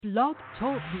Blog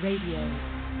Talk Radio.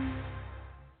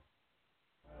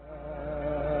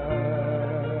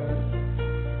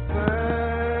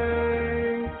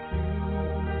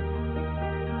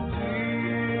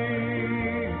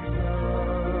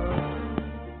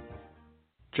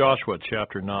 Joshua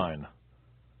chapter 9.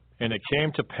 And it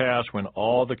came to pass when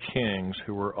all the kings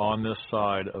who were on this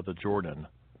side of the Jordan,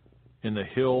 in the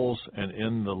hills and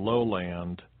in the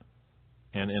lowland,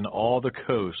 and in all the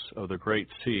coasts of the great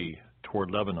sea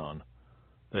toward Lebanon,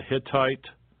 the Hittite,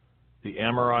 the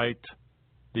Amorite,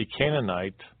 the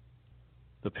Canaanite,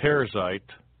 the Perizzite,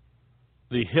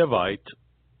 the Hivite,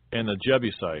 and the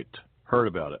Jebusite heard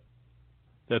about it,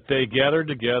 that they gathered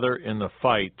together in the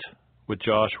fight with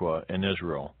Joshua and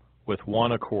Israel with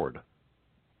one accord.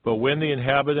 But when the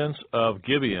inhabitants of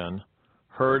Gibeon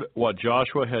heard what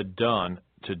Joshua had done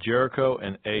to Jericho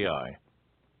and Ai,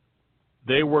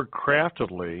 they worked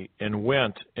craftily and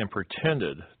went and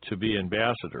pretended to be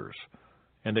ambassadors,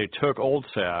 and they took old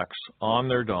sacks on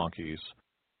their donkeys,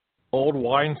 old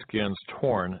wineskins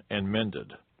torn and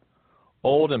mended,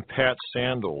 old and patched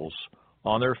sandals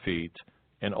on their feet,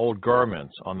 and old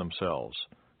garments on themselves,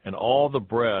 and all the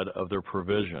bread of their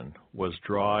provision was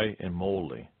dry and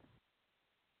moldy.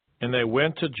 And they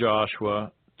went to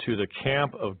Joshua to the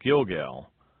camp of Gilgal,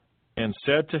 and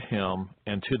said to him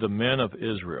and to the men of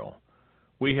Israel,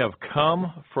 We have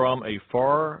come from a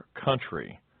far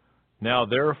country. Now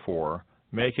therefore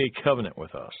make a covenant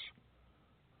with us.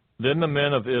 Then the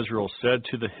men of Israel said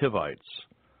to the Hivites,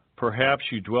 Perhaps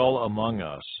you dwell among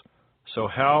us, so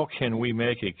how can we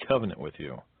make a covenant with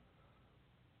you?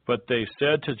 But they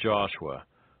said to Joshua,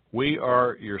 We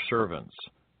are your servants.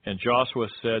 And Joshua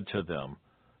said to them,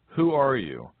 Who are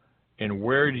you, and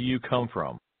where do you come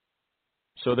from?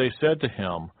 So they said to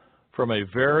him, From a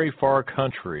very far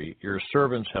country your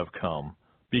servants have come,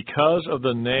 because of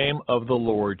the name of the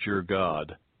Lord your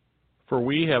God. For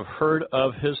we have heard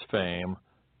of his fame,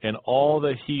 and all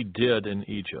that he did in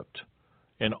Egypt,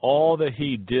 and all that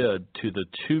he did to the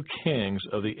 2 kings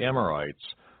of the Amorites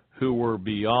who were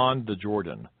beyond the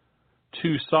Jordan,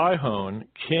 to Sihon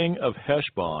king of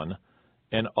Heshbon,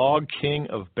 and Og king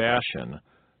of Bashan,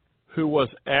 who was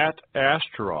at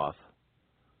Ashtaroth.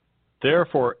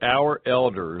 Therefore our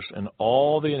elders and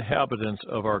all the inhabitants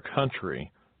of our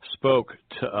country spoke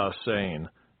to us, saying,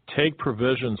 Take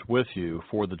provisions with you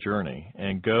for the journey,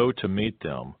 and go to meet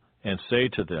them, and say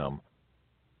to them,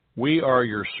 We are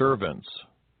your servants.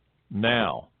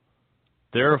 Now,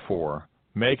 therefore,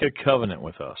 make a covenant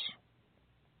with us.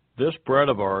 This bread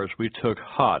of ours we took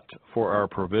hot for our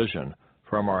provision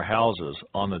from our houses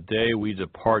on the day we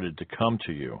departed to come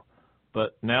to you.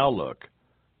 But now look,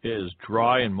 it is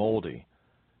dry and moldy.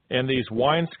 And these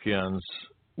wineskins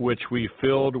which we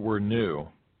filled were new.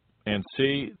 And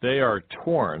see, they are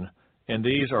torn, and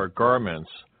these are garments,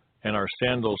 and our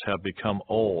sandals have become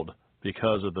old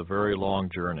because of the very long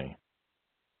journey.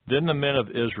 Then the men of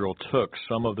Israel took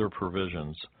some of their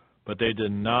provisions, but they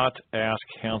did not ask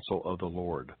counsel of the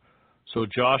Lord. So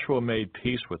Joshua made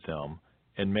peace with them,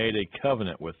 and made a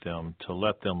covenant with them to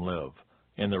let them live.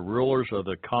 And the rulers of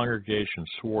the congregation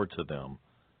swore to them.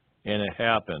 And it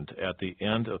happened at the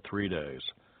end of 3 days,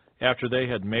 after they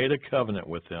had made a covenant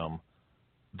with them,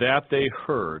 that they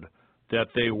heard that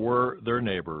they were their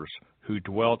neighbors who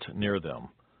dwelt near them.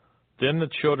 Then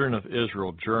the children of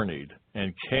Israel journeyed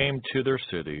and came to their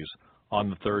cities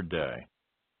on the 3rd day.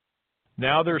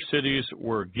 Now their cities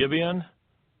were Gibeon,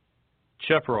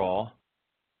 Chephral,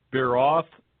 Beeroth,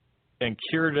 and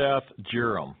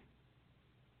Kirjath-jearim.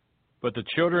 But the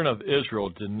children of Israel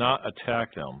did not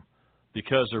attack them,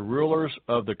 because the rulers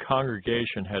of the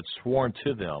congregation had sworn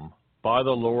to them by the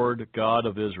Lord God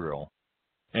of Israel,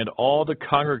 and all the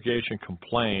congregation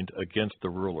complained against the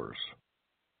rulers.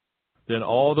 Then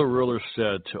all the rulers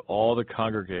said to all the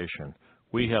congregation,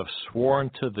 We have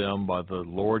sworn to them by the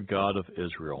Lord God of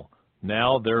Israel.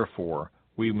 Now therefore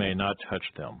we may not touch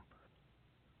them.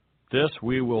 This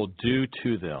we will do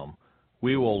to them.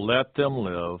 We will let them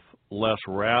live, lest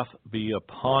wrath be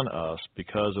upon us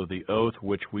because of the oath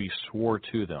which we swore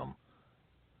to them.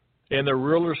 And the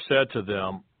rulers said to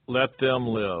them, Let them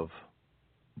live,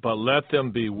 but let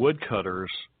them be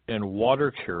woodcutters and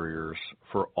water carriers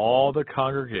for all the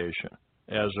congregation,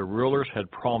 as the rulers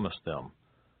had promised them.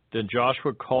 Then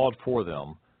Joshua called for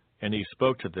them, and he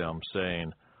spoke to them,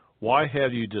 saying, Why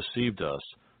have you deceived us,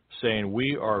 saying,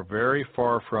 We are very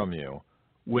far from you,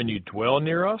 when you dwell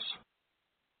near us?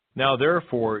 Now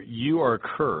therefore you are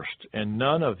cursed, and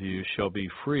none of you shall be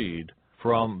freed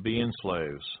from being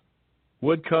slaves,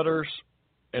 woodcutters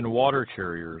and water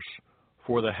carriers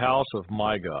for the house of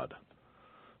my God.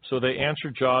 So they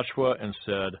answered Joshua and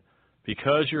said,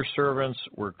 because your servants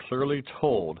were clearly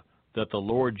told that the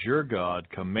Lord your God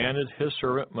commanded his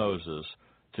servant Moses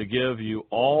to give you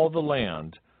all the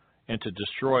land and to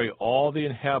destroy all the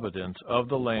inhabitants of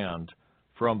the land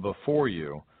from before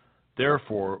you.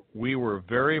 Therefore we were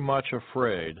very much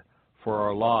afraid for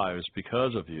our lives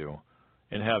because of you,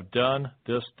 and have done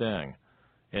this thing.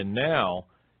 And now,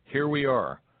 here we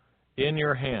are, in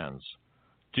your hands.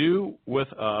 Do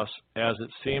with us as it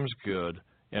seems good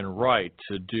and right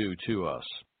to do to us.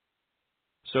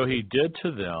 So he did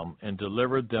to them, and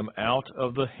delivered them out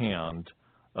of the hand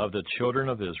of the children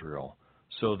of Israel,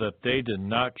 so that they did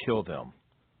not kill them.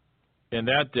 In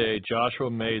that day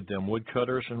Joshua made them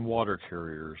woodcutters and water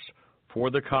carriers for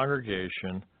the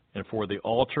congregation and for the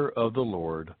altar of the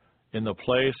Lord, in the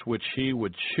place which he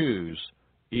would choose,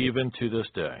 even to this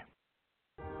day.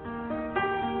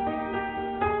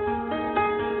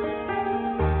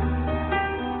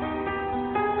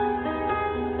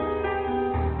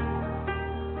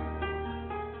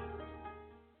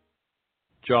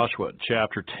 Joshua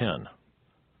chapter 10.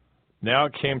 Now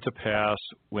it came to pass,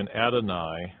 when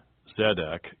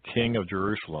Adoni-Zedek, king of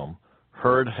Jerusalem,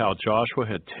 heard how Joshua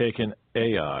had taken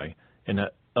Ai and had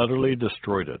utterly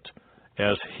destroyed it,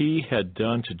 as he had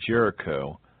done to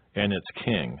Jericho and its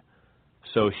king,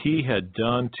 so he had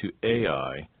done to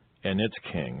Ai and its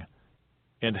king,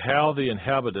 and how the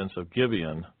inhabitants of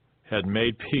Gibeon had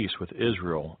made peace with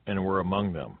Israel and were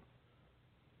among them,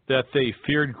 that they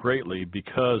feared greatly,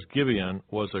 because Gibeon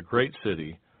was a great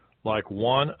city, like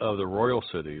one of the royal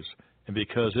cities, and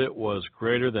because it was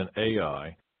greater than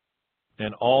Ai,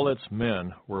 and all its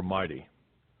men were mighty.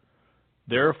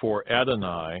 Therefore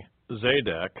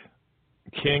Adoni-Zedek,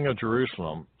 king of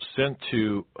Jerusalem, sent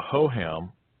to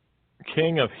Hoham,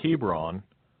 king of Hebron,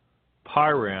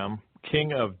 Piram,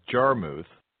 king of Jarmuth,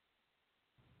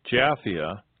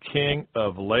 Japhia, king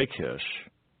of Lachish,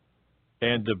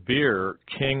 and Debir,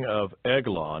 king of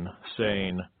Eglon,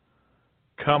 saying,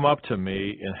 Come up to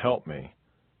me and help me,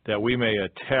 that we may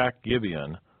attack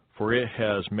Gibeon, for it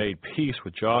has made peace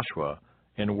with Joshua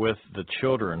and with the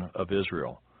children of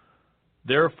Israel.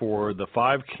 Therefore the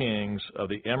 5 kings of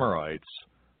the Amorites,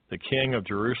 the king of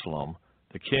Jerusalem,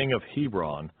 the king of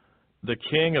Hebron, the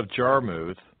king of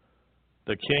Jarmuth,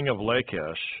 the king of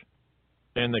Lachish,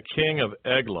 and the king of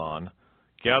Eglon,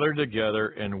 gathered together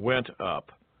and went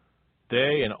up,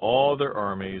 they and all their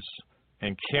armies,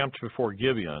 and camped before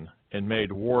Gibeon, and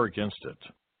made war against it.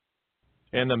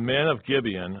 And the men of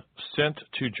Gibeon sent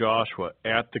to Joshua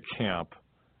at the camp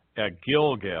at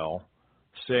Gilgal,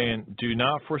 saying, Do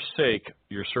not forsake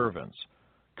your servants.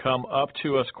 Come up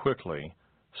to us quickly,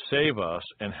 save us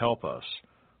and help us,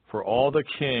 for all the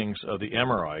kings of the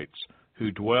Amorites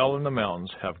who dwell in the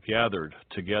mountains have gathered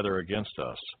together against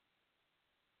us.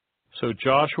 So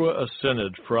Joshua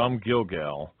ascended from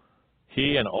Gilgal,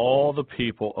 he and all the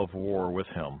people of war with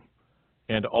him,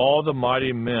 and all the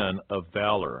mighty men of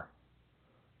valor.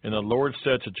 And the Lord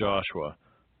said to Joshua,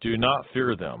 Do not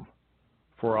fear them,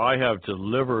 for I have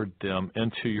delivered them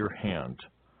into your hand.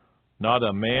 Not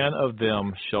a man of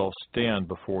them shall stand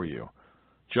before you.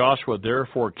 Joshua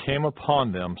therefore came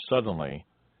upon them suddenly,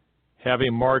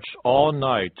 having marched all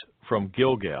night from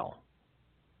Gilgal.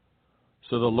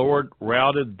 So the Lord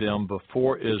routed them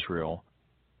before Israel,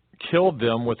 killed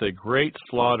them with a great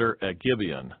slaughter at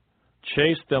Gibeon,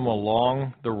 chased them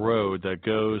along the road that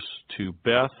goes to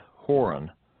Beth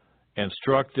Horon, and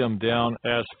struck them down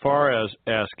as far as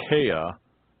Askea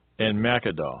and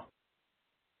Makkedah.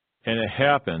 And it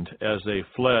happened, as they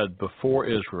fled before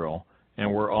Israel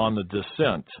and were on the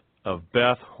descent of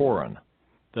Beth Horon,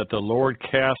 that the Lord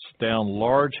cast down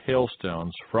large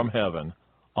hailstones from heaven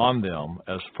on them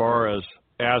as far as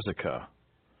Azekah,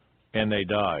 and they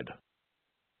died.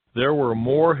 There were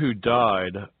more who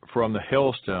died from the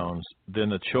hailstones than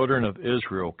the children of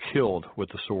Israel killed with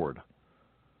the sword.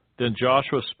 Then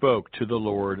Joshua spoke to the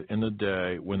Lord in the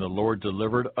day when the Lord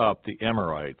delivered up the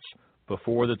Amorites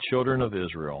before the children of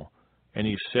Israel, and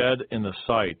he said in the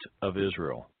sight of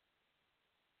Israel,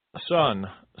 Sun,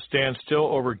 stand still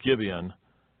over Gibeon,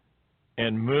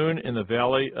 and moon in the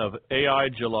valley of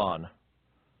Aijalon.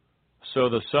 So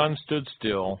the sun stood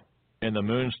still, and the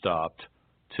moon stopped,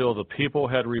 till the people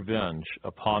had revenge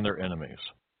upon their enemies.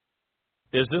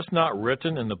 Is this not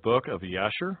written in the book of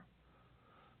Yashar?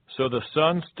 So the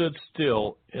sun stood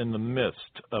still in the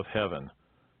midst of heaven,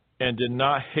 and did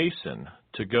not hasten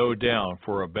to go down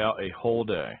for about a whole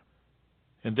day.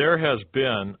 And there has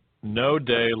been no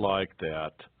day like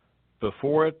that,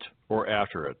 before it or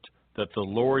after it, that the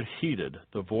Lord heeded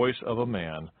the voice of a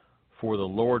man, for the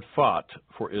Lord fought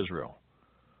for Israel.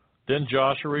 Then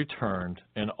Joshua returned,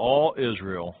 and all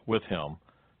Israel with him,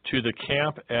 to the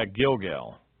camp at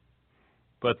Gilgal.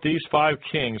 But these 5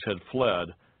 kings had fled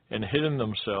and hidden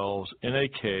themselves in a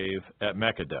cave at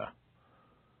Makkedah.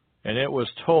 And it was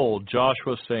told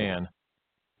Joshua, saying,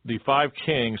 The 5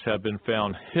 kings have been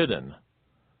found hidden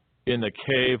in the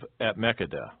cave at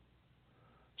Makkedah.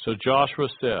 So Joshua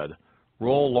said,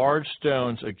 Roll large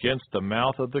stones against the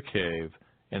mouth of the cave,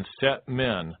 and set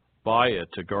men by it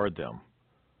to guard them.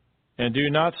 And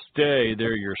do not stay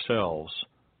there yourselves,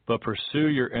 but pursue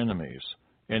your enemies,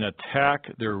 and attack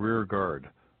their rear guard.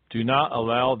 Do not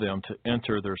allow them to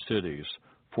enter their cities,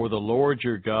 for the Lord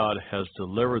your God has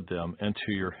delivered them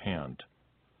into your hand.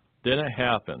 Then it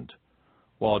happened,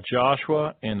 while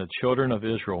Joshua and the children of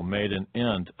Israel made an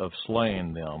end of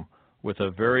slaying them with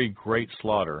a very great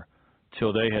slaughter,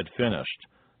 till they had finished,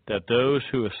 that those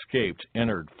who escaped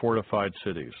entered fortified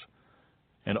cities.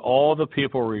 And all the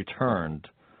people returned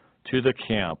to the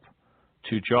camp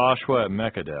to Joshua at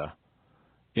Makkedah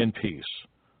in peace.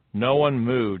 No one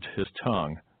moved his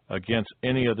tongue against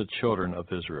any of the children of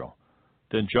Israel.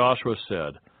 Then Joshua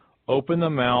said, Open the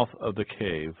mouth of the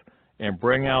cave, and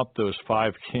bring out those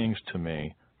 5 kings to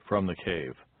me from the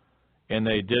cave. And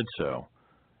they did so,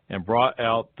 and brought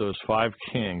out those 5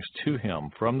 kings to him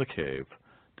from the cave,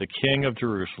 the king of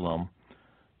Jerusalem,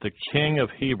 the king of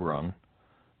Hebron,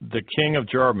 the king of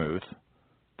Jarmuth,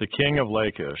 the king of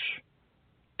Lachish,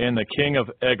 and the king of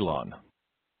Eglon.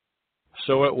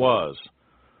 So it was,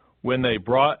 when they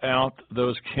brought out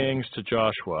those kings to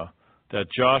Joshua, that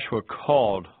Joshua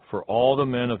called for all the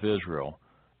men of Israel,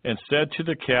 and said to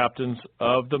the captains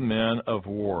of the men of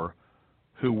war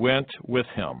who went with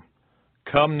him,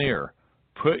 Come near,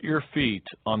 put your feet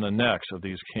on the necks of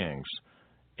these kings.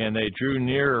 And they drew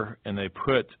near, and they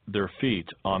put their feet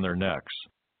on their necks.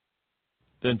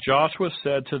 Then Joshua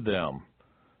said to them,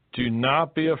 Do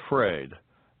not be afraid,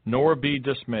 nor be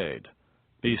dismayed.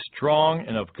 Be strong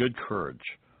and of good courage,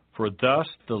 for thus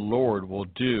the Lord will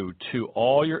do to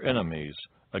all your enemies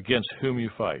against whom you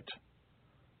fight.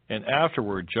 And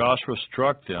afterward Joshua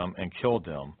struck them and killed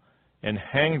them, and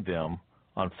hanged them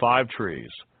on 5 trees.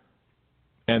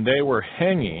 And they were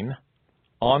hanging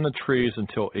on the trees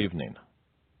until evening.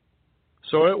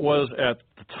 So it was at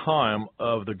the time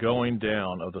of the going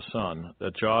down of the sun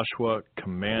that Joshua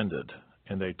commanded,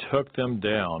 and they took them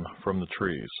down from the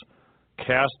trees,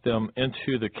 cast them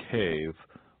into the cave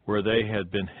where they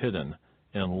had been hidden,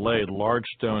 and laid large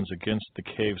stones against the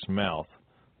cave's mouth,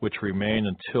 which remain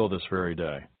until this very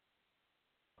day.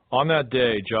 On that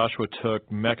day Joshua took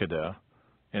Makkedah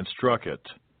and struck it,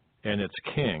 and its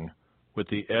king, with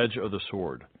the edge of the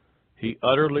sword. He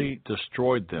utterly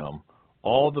destroyed them,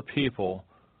 all the people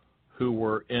who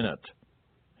were in it.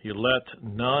 He let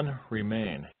none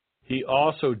remain. He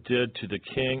also did to the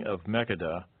king of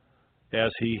Makkedah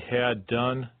as he had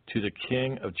done to the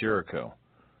king of Jericho.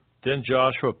 Then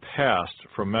Joshua passed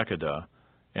from Makkedah,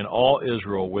 and all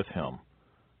Israel with him,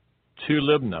 to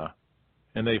Libnah,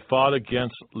 and they fought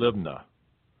against Libnah.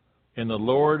 And the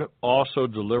Lord also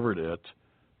delivered it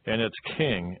and its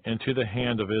king into the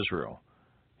hand of Israel.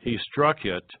 He struck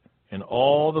it and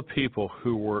all the people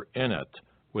who were in it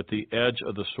with the edge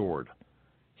of the sword.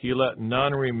 He let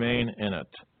none remain in it,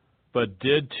 but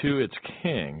did to its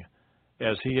king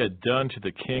as he had done to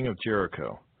the king of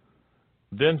Jericho.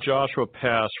 Then Joshua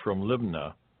passed from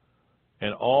Libnah,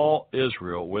 and all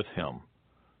Israel with him,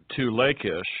 to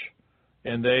Lachish,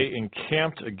 and they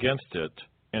encamped against it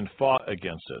and fought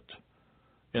against it.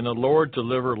 And the Lord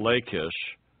delivered Lachish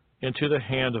into the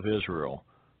hand of Israel,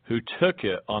 who took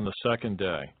it on the 2nd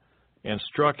day, and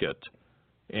struck it,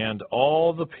 and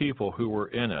all the people who were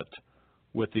in it,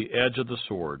 with the edge of the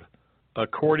sword,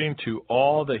 according to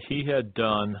all that he had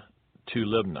done to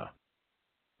Libnah.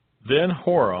 Then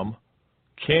Horam,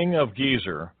 king of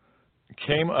Gezer,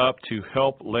 came up to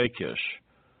help Lachish,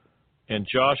 and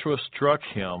Joshua struck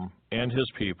him and his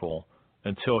people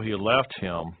until he left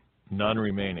him none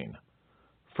remaining.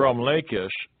 From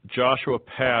Lachish Joshua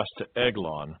passed to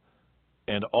Eglon,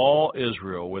 and all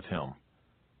Israel with him,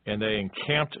 and they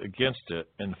encamped against it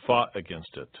and fought against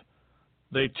it.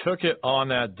 They took it on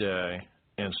that day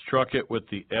and struck it with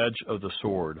the edge of the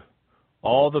sword.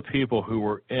 All the people who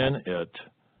were in it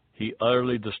he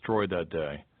utterly destroyed that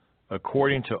day,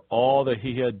 according to all that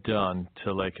he had done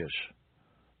to Lachish.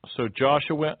 So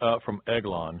Joshua went up from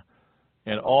Eglon,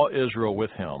 and all Israel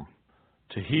with him,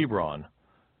 to Hebron,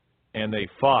 and they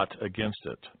fought against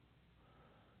it.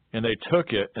 And they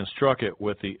took it and struck it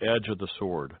with the edge of the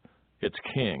sword, its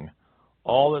king,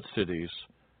 all its cities,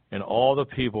 and all the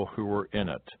people who were in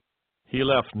it. He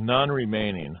left none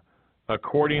remaining,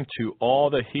 according to all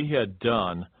that he had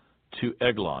done to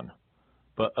Eglon,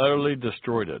 but utterly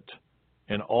destroyed it.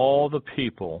 and all the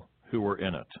people who were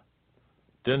in it.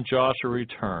 Then Joshua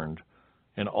returned,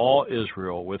 and all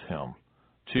Israel with him,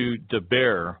 to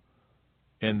Debir,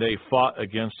 and they fought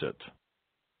against it.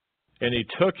 And he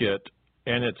took it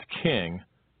and its king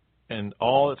and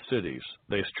all its cities.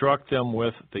 They struck them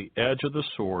with the edge of the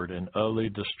sword and utterly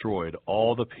destroyed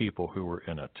all the people who were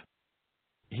in it.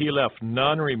 He left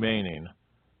none remaining,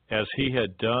 as he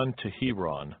had done to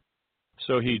Hebron.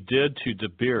 So he did to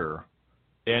Debir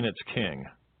and its king,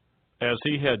 as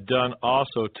he had done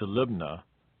also to Libnah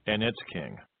and its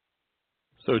king.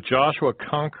 So Joshua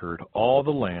conquered all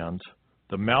the land,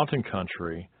 the mountain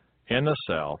country, and the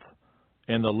south,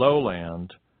 and the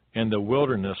lowland, and the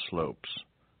wilderness slopes.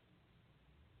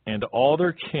 And all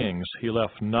their kings he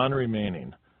left none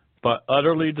remaining, but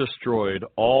utterly destroyed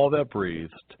all that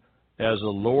breathed, as the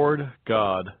Lord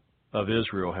God of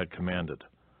Israel had commanded.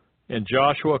 And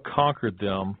Joshua conquered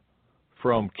them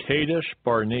from Kadesh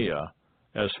Barnea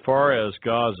as far as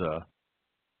Gaza,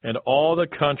 and all the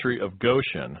country of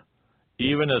Goshen,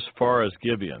 even as far as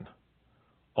Gibeon.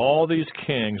 All these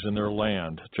kings in their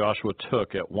land Joshua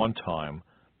took at one time,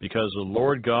 because the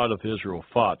Lord God of Israel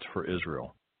fought for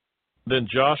Israel. Then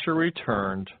Joshua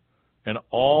returned, and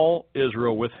all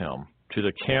Israel with him, to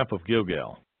the camp of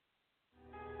Gilgal.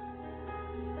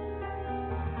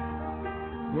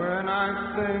 When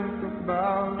I think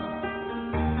about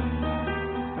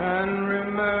and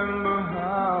remember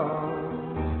how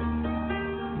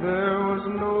there was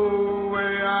no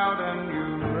way out and you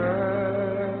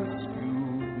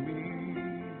rescued me.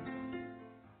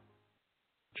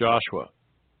 Joshua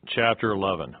chapter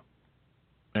 11.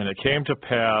 And it came to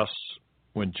pass,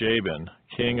 when Jabin,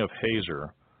 king of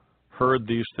Hazor, heard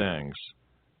these things,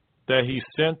 that he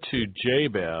sent to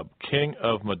Jabab, king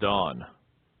of Madon,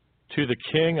 to the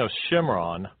king of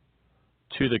Shimron,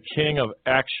 to the king of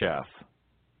Akshaph,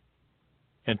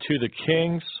 and to the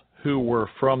kings who were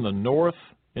from the north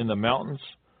in the mountains,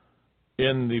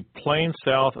 in the plain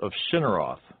south of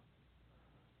Shinneroth,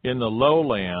 in the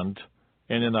lowland,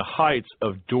 and in the heights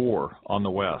of Dor on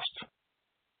the west,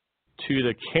 to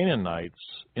the Canaanites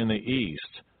in the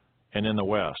east and in the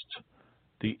west,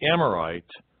 the Amorite,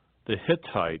 the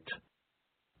Hittite,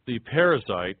 the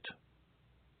Perizzite,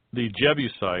 the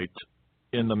Jebusite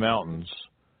in the mountains,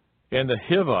 and the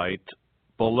Hivite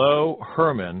below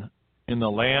Hermon in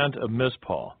the land of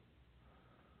Mizpah.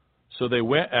 So they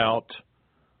went out,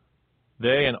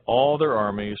 they and all their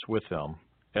armies with them,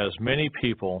 as many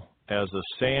people as the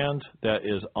sand that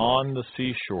is on the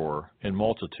seashore in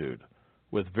multitude,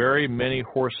 with very many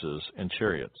horses and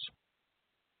chariots.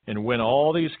 And when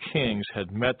all these kings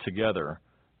had met together,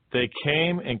 they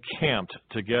came and camped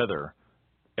together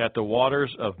at the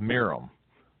waters of Merom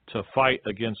to fight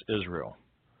against Israel.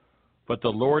 But the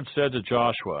Lord said to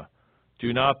Joshua,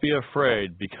 "Do not be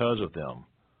afraid because of them,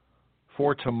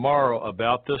 for tomorrow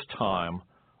about this time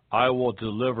I will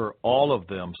deliver all of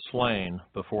them slain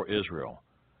before Israel.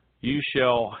 You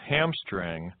shall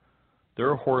hamstring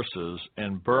their horses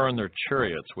and burn their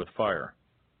chariots with fire."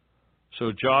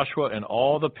 So Joshua and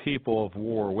all the people of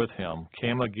war with him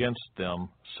came against them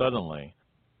suddenly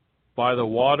by the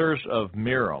waters of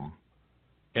Merom,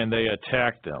 and they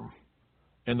attacked them.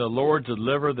 And the Lord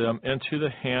delivered them into the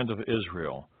hand of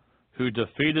Israel, who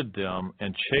defeated them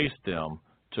and chased them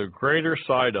to Greater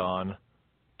Sidon,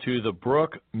 to the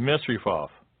brook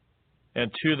Misrephoth,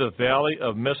 and to the valley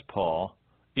of Mizpah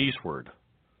eastward.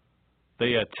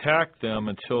 They attacked them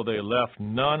until they left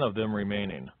none of them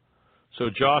remaining. So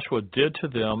Joshua did to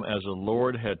them as the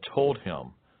Lord had told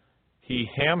him. He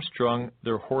hamstrung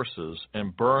their horses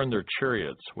and burned their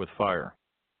chariots with fire.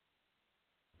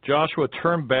 Joshua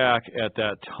turned back at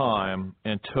that time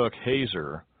and took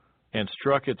Hazor and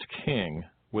struck its king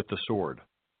with the sword.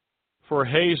 For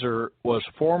Hazor was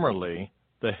formerly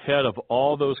the head of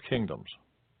all those kingdoms.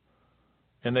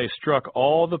 And they struck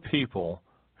all the people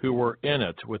who were in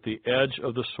it with the edge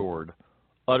of the sword,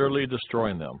 utterly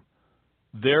destroying them.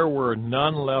 There were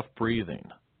none left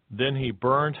breathing. Then he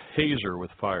burned Hazor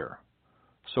with fire.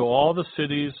 So all the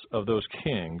cities of those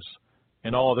kings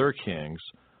and all their kings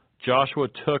Joshua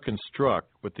took and struck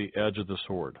with the edge of the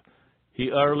sword.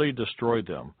 He utterly destroyed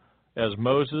them, as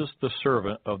Moses the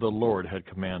servant of the Lord had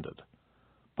commanded.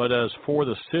 But as for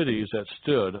the cities that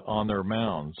stood on their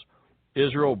mounds,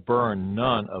 Israel burned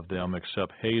none of them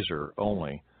except Hazor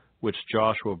only, which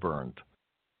Joshua burned.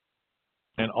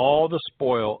 And all the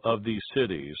spoil of these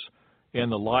cities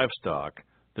and the livestock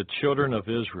the children of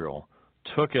Israel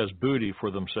took as booty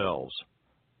for themselves.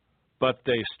 But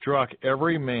they struck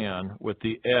every man with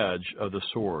the edge of the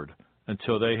sword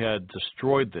until they had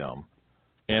destroyed them,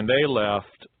 and they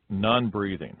left none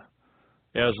breathing.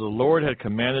 As the Lord had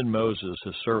commanded Moses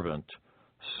his servant,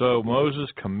 so Moses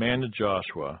commanded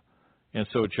Joshua, and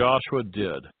so Joshua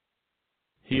did.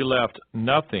 He left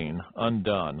nothing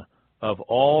undone of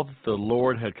all that the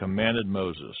Lord had commanded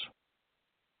Moses.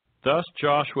 Thus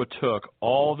Joshua took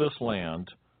all this land,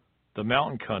 the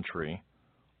mountain country,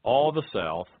 all the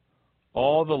south,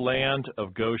 all the land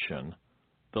of Goshen,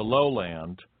 the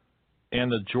lowland, and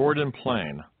the Jordan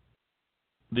plain,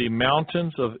 the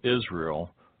mountains of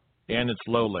Israel, and its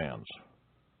lowlands,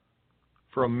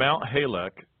 from Mount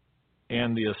Halak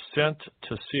and the ascent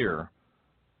to Seir,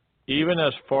 even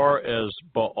as far as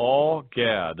Baal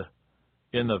Gad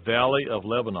in the valley of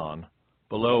Lebanon,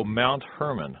 below Mount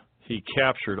Hermon. He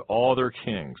captured all their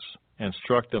kings and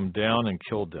struck them down and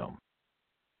killed them.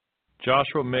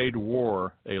 Joshua made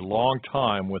war a long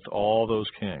time with all those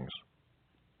kings.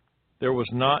 There was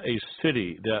not a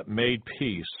city that made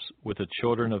peace with the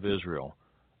children of Israel,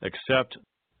 except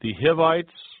the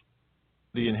Hivites,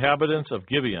 the inhabitants of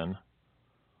Gibeon.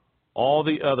 All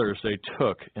the others they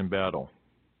took in battle.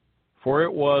 For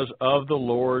it was of the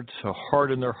Lord to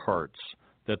harden their hearts,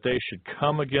 that they should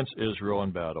come against Israel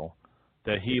in battle,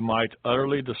 that he might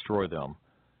utterly destroy them,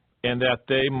 and that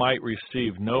they might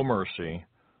receive no mercy,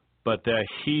 but that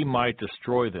he might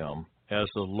destroy them, as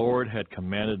the Lord had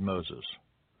commanded Moses.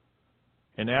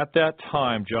 And at that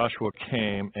time Joshua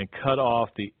came and cut off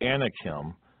the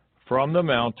Anakim from the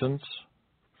mountains,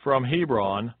 from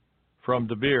Hebron, from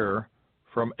Debir,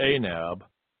 from Anab,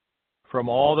 from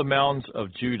all the mountains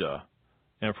of Judah,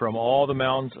 and from all the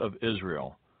mountains of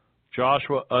Israel.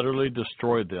 Joshua utterly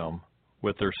destroyed them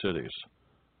with their cities.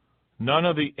 None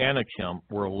of the Anakim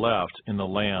were left in the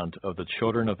land of the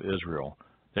children of Israel.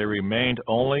 They remained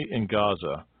only in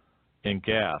Gaza, in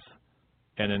Gath,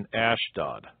 and in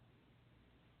Ashdod.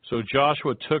 So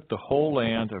Joshua took the whole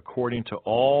land according to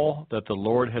all that the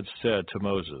Lord had said to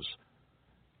Moses,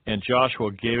 and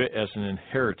Joshua gave it as an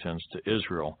inheritance to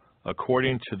Israel,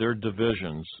 according to their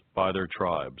divisions by their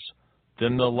tribes.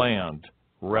 Then the land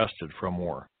rested from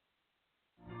war.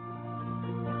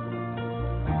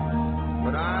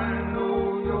 But I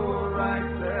know you're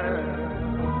right there,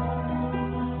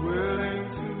 willing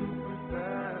to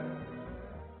prepare.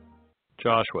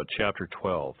 Joshua chapter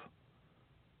 12.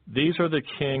 These are the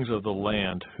kings of the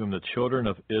land whom the children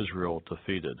of Israel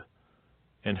defeated,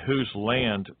 and whose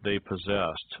land they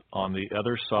possessed on the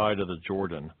other side of the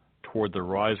Jordan, toward the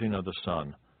rising of the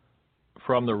sun,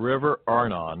 from the river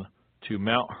Arnon to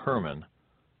Mount Hermon,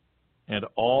 and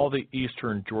all the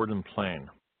eastern Jordan plain.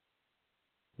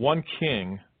 One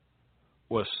king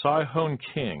was Sihon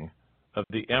king of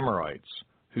the Amorites,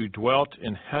 who dwelt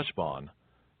in Heshbon,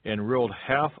 and ruled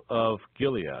half of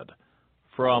Gilead,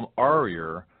 from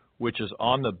Aroer, which is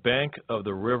on the bank of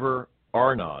the river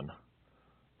Arnon,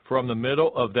 from the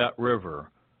middle of that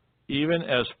river, even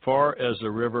as far as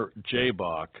the river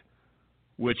Jabbok,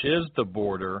 which is the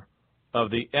border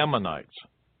of the Ammonites,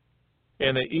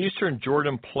 and the eastern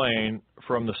Jordan plain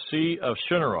from the sea of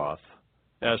Shinneroth,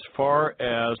 as far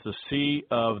as the sea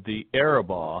of the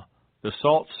Arabah, the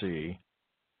Salt Sea,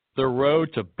 the road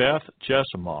to Beth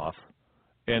Jesimoth,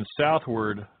 and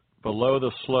southward below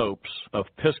the slopes of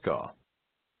Pisgah.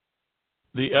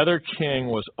 The other king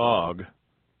was Og,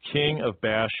 king of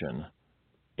Bashan,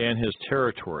 and his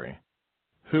territory,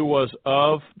 who was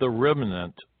of the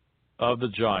remnant of the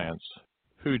giants,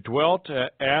 who dwelt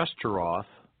at Ashtaroth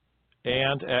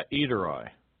and at Edrei,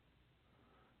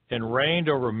 and reigned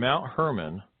over Mount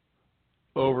Hermon,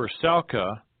 over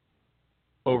Salcah,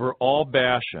 over all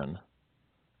Bashan,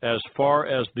 as far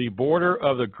as the border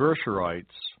of the Gershurites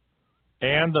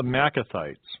and the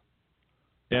Maccathites,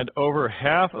 and over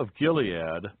half of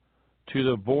Gilead to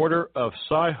the border of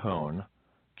Sihon,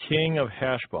 king of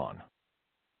Heshbon.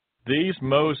 These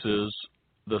Moses,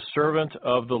 the servant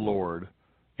of the Lord,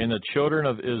 and the children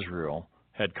of Israel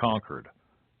had conquered,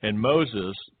 and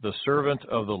Moses, the servant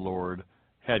of the Lord,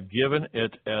 had given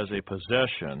it as a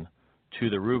possession to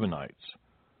the Reubenites,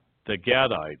 the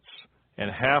Gadites,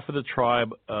 and half of the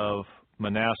tribe of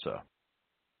Manasseh.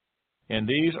 And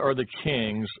these are the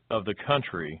kings of the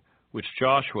country which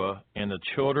Joshua and the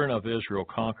children of Israel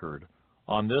conquered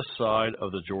on this side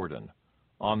of the Jordan,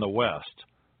 on the west,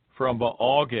 from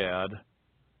Baal-Gad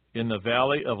in the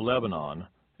valley of Lebanon,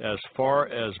 as far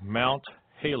as Mount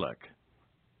Halak,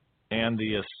 and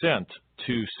the ascent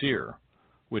to Seir,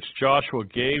 which Joshua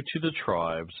gave to the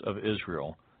tribes of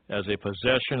Israel as a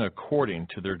possession according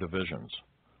to their divisions.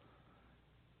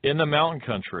 In the mountain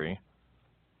country,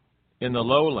 in the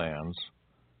lowlands,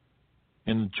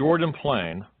 in the Jordan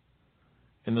plain,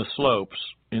 in the slopes,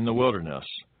 in the wilderness,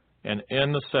 and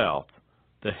in the south,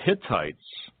 the Hittites,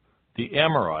 the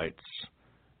Amorites,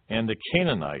 and the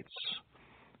Canaanites,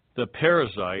 the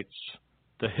Perizzites,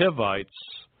 the Hivites,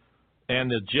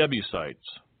 and the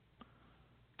Jebusites.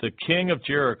 The king of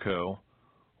Jericho,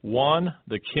 one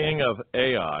the king of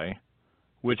Ai,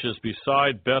 which is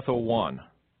beside Bethel one.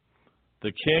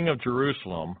 The king of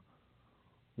Jerusalem,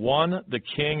 one the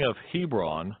king of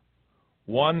Hebron,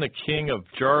 one the king of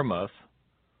Jarmuth,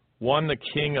 one the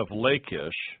king of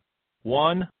Lachish,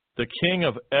 one the king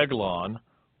of Eglon,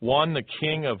 one the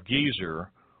king of Gezer,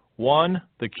 one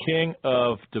the king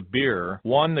of Debir,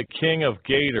 one the king of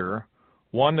Gader,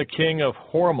 one the king of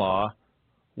Hormah,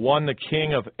 one the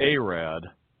king of Arad,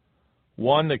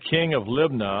 one the king of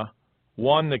Libnah,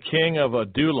 one the king of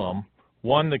Adullam,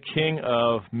 one the king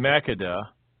of Makkedah,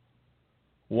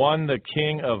 one the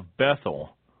king of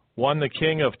Bethel, one the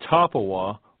king of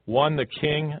Tappuah, one the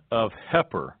king of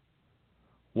Hepher,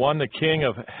 one the king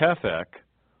of Hephek,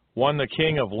 one the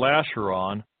king of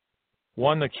Lasharon,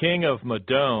 one the king of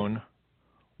Madon,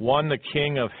 one the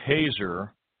king of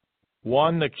Hazor,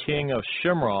 one the king of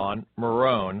Shimron,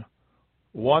 Meron,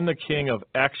 one the king of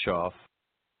Akshaph,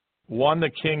 one the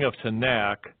king of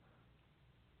Tanakh,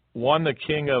 one the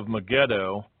king of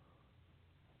Megiddo,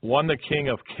 one the king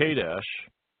of Kadesh,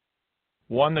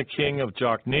 one the king of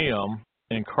Jokneam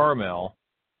in Carmel,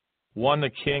 one the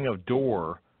king of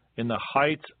Dor in the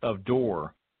heights of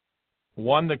Dor,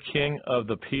 one the king of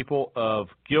the people of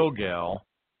Gilgal,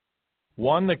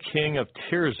 one the king of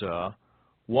Tirzah,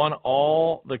 one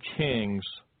all the kings,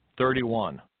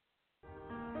 31.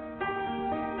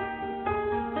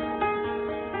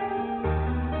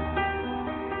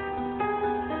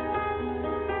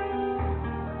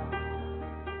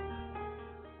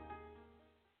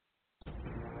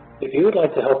 If you would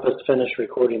like to help us finish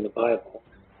recording the Bible,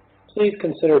 please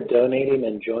consider donating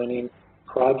and joining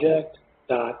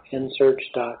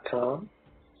project.nsearch.com.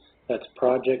 That's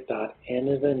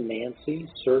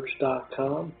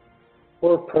project.nancy.search.com,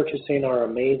 or purchasing our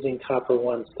amazing Copper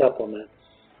One supplement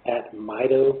at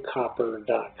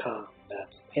mitocopper.com.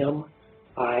 That's M-I-T-O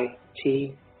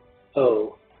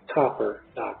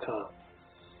copper.com.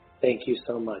 Thank you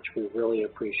so much. We really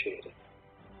appreciate it.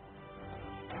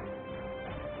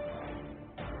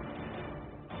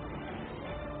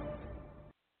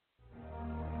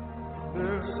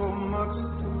 There's so much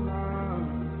to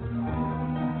learn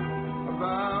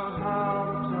about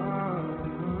how to turn.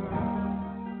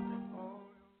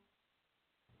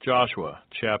 Joshua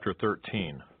chapter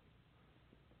 13.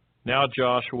 Now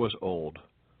Joshua was old,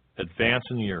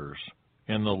 advanced in years,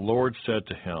 and the Lord said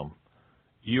to him,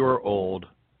 You are old,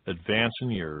 advanced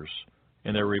in years,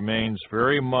 and there remains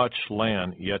very much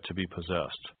land yet to be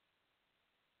possessed.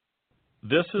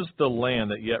 This is the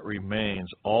land that yet remains,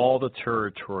 all the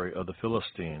territory of the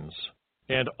Philistines,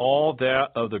 and all that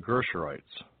of the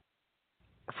Gershurites.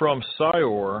 From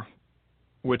Seir,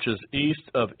 which is east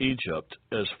of Egypt,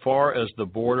 as far as the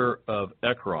border of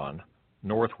Ekron,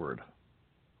 northward,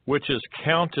 which is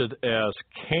counted as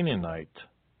Canaanite,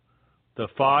 the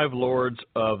 5 lords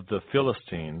of the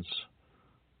Philistines,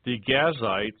 the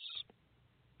Gazites,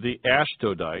 the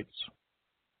Ashdodites,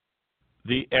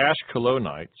 the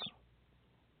Ashkelonites,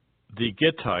 the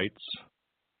Gittites,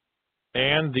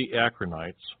 and the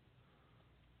Akronites,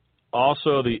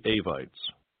 also the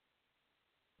Avites.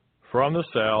 From the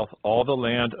south, all the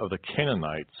land of the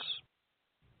Canaanites,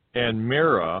 and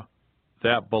Mirah,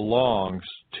 that belongs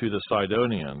to the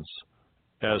Sidonians,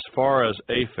 as far as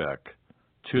Aphek,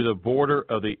 to the border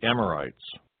of the Amorites,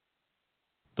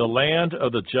 the land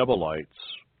of the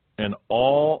Jebuelites, and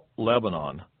all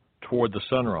Lebanon toward the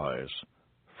sunrise,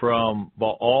 from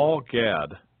Baal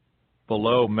Gad,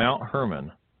 below Mount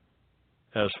Hermon,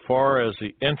 as far as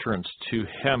the entrance to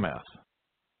Hamath.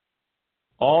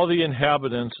 All the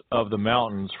inhabitants of the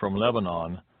mountains from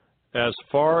Lebanon, as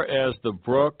far as the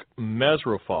brook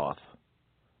Mesrophoth,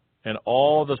 and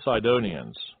all the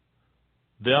Sidonians,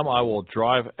 them I will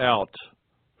drive out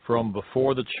from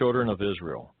before the children of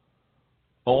Israel.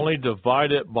 Only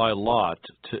divide it by lot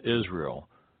to Israel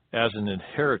as an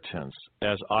inheritance,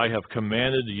 as I have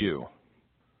commanded you.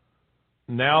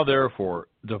 Now therefore,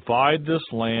 divide this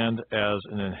land as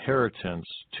an inheritance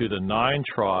to the 9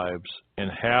 tribes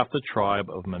and half the tribe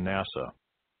of Manasseh.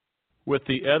 With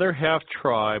the other half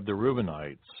tribe, the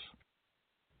Reubenites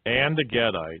and the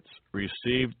Gadites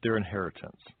received their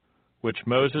inheritance, which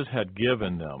Moses had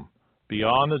given them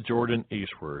beyond the Jordan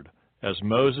eastward, as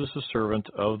Moses the servant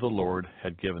of the Lord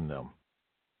had given them.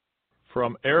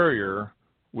 From Aroer,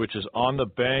 which is on the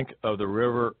bank of the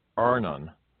river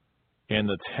Arnon, and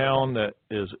the town that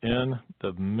is in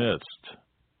the midst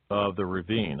of the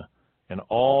ravine, and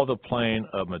all the plain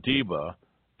of Medeba,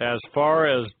 as far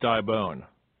as Dibon.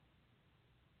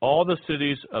 all the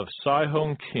cities of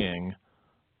Sihon king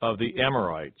of the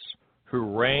Amorites,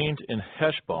 who reigned in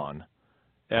Heshbon,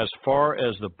 as far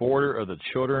as the border of the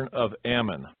children of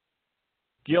Ammon,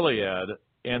 Gilead,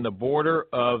 and the border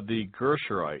of the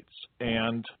Gershurites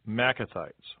and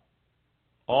Maccathites,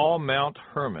 all Mount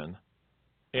Hermon,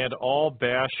 and all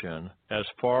Bashan as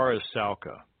far as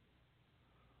Salcah,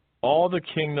 all the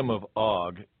kingdom of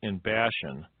Og in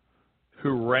Bashan,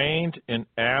 who reigned in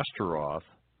Ashtaroth,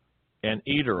 and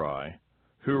Edrei,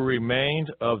 who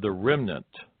remained of the remnant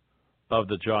of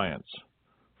the giants,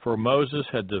 for Moses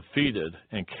had defeated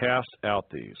and cast out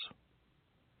these.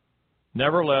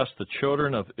 Nevertheless, the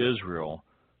children of Israel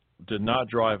did not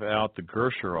drive out the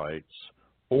Gershurites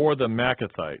or the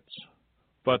Maccathites,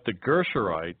 but the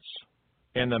Gershurites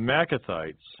and the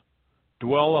Maccathites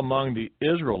dwell among the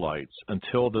Israelites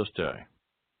until this day.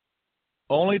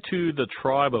 Only to the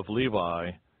tribe of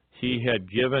Levi he had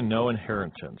given no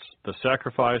inheritance. The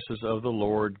sacrifices of the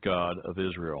Lord God of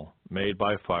Israel, made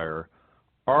by fire,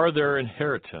 are their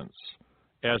inheritance,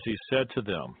 as he said to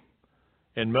them.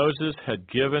 And Moses had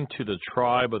given to the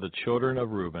tribe of the children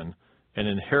of Reuben an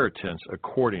inheritance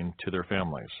according to their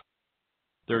families.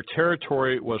 Their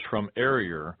territory was from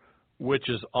Aroer, which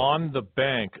is on the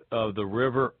bank of the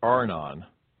river Arnon,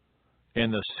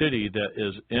 and the city that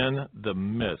is in the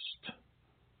midst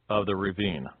of the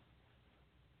ravine,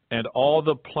 and all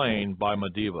the plain by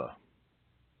Medeba,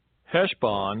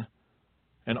 Heshbon,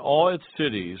 and all its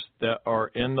cities that are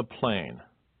in the plain,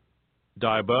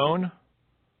 Dibon,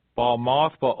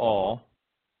 Baalmoth Baal,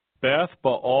 Beth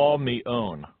Baal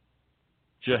Meon,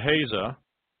 Jehaza,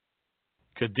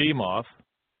 Kedemoth,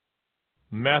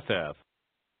 Methath,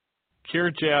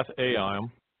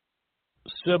 Kirjath-Aim,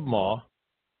 Sibmah,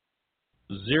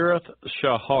 Zerath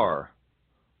Shahar,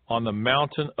 on the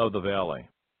mountain of the valley,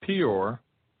 Peor,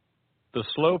 the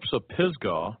slopes of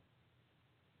Pisgah,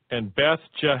 and Beth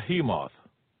Jehimoth,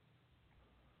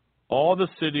 all the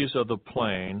cities of the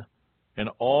plain, and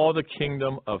all the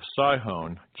kingdom of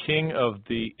Sihon, king of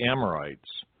the Amorites,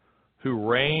 who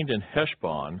reigned in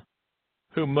Heshbon,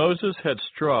 whom Moses had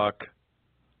struck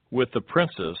with the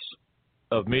princess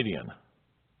of Midian.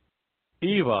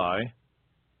 Evi,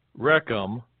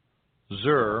 Rechem,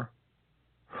 Zur,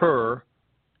 Hur,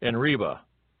 and Reba,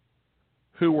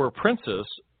 who were princes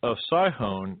of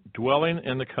Sihon, dwelling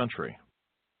in the country.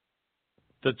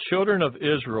 The children of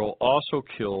Israel also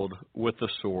killed with the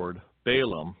sword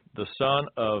Balaam, the son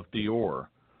of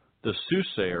Beor, the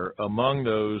soothsayer, among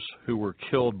those who were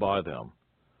killed by them.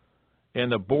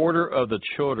 And the border of the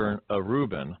children of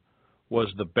Reuben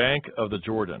was the bank of the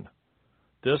Jordan.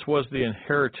 This was the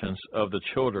inheritance of the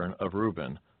children of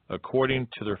Reuben, according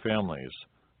to their families,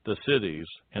 the cities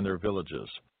and their villages.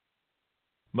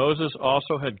 Moses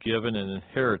also had given an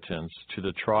inheritance to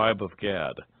the tribe of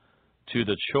Gad, to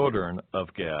the children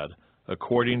of Gad,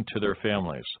 according to their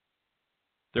families.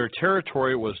 Their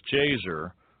territory was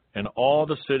Jazer, and all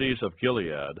the cities of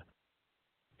Gilead,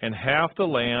 and half the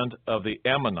land of the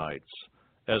Ammonites,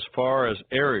 as far as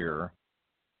Aroer,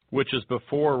 which is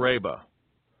before Rabbah,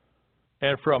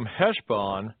 and from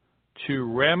Heshbon to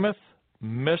Ramath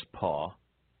Mizpah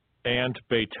and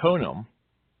Betonim,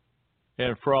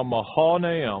 and from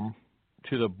Mahanaim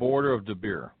to the border of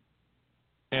Debir,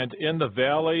 and in the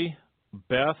valley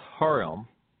Beth Haram,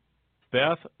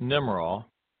 Beth Nimrah,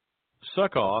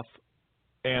 Succoth,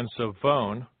 and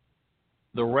Zavon,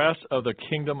 the rest of the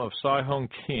kingdom of Sihon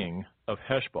king of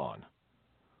Heshbon,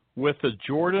 with the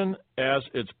Jordan as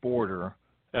its border,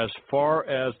 as far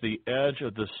as the edge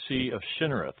of the sea of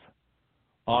Shinnereth,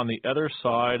 on the other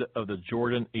side of the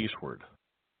Jordan eastward.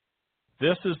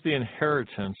 This is the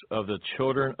inheritance of the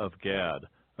children of Gad,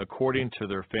 according to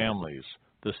their families,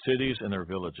 the cities and their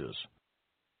villages.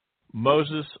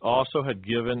 Moses also had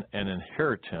given an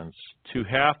inheritance to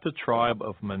half the tribe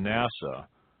of Manasseh.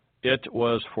 It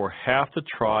was for half the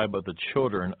tribe of the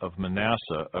children of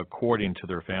Manasseh, according to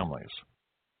their families.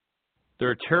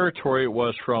 Their territory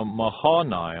was from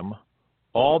Mahanaim,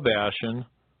 all Bashan,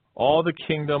 all the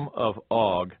kingdom of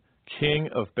Og, king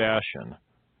of Bashan,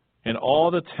 and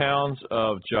all the towns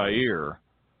of Jair,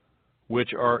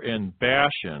 which are in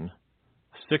Bashan,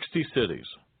 60 cities.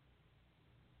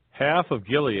 Half of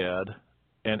Gilead,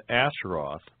 and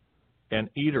Ashtaroth, and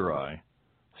Edrei,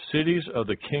 cities of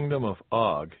the kingdom of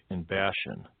Og in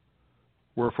Bashan,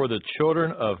 were for the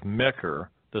children of Mechir,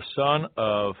 the son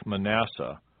of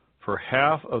Manasseh, for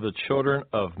half of the children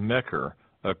of Mechir,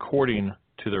 according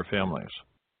to their families.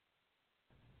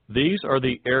 These are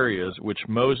the areas which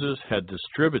Moses had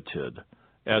distributed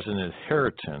as an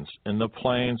inheritance in the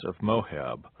plains of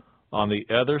Moab, on the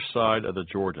other side of the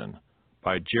Jordan,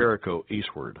 by Jericho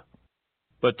eastward.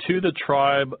 But to the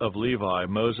tribe of Levi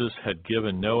Moses had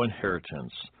given no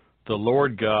inheritance. The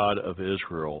Lord God of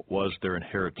Israel was their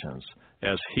inheritance,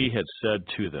 as he had said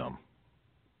to them.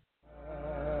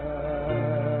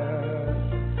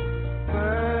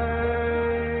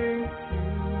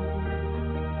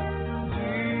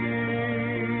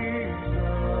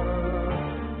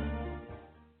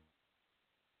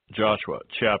 Joshua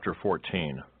chapter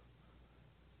 14.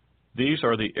 These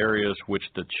are the areas which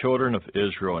the children of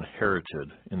Israel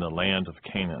inherited in the land of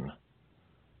Canaan,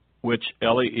 which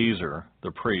Eleazar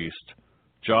the priest,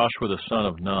 Joshua the son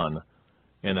of Nun,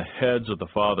 and the heads of the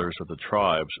fathers of the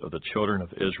tribes of the children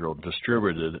of Israel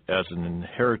distributed as an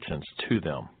inheritance to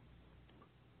them.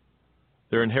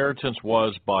 Their inheritance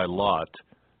was by lot,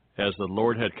 as the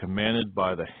Lord had commanded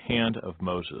by the hand of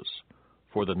Moses,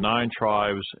 for the 9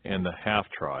 tribes and the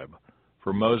half-tribe.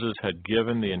 For Moses had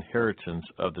given the inheritance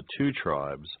of the 2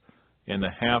 tribes and the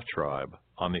half-tribe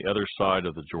on the other side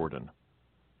of the Jordan.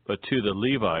 But to the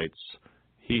Levites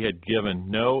he had given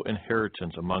no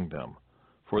inheritance among them,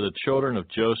 for the children of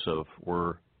Joseph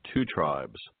were 2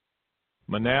 tribes,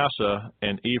 Manasseh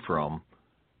and Ephraim,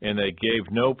 and they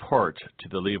gave no part to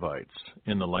the Levites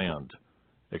in the land,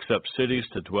 except cities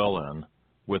to dwell in,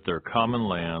 with their common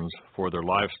lands for their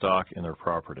livestock and their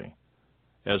property.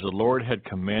 As the Lord had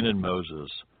commanded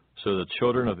Moses, so the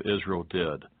children of Israel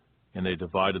did, and they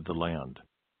divided the land.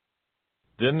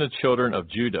 Then the children of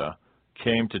Judah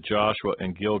came to Joshua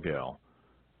in Gilgal,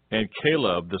 and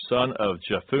Caleb the son of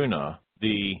Jephunneh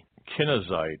the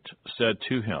Kenizzite said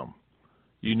to him,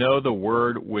 You know the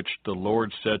word which the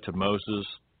Lord said to Moses,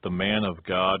 the man of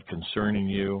God, concerning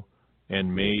you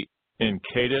and me in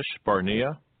Kadesh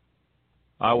Barnea?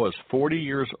 I was 40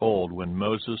 years old when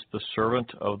Moses, the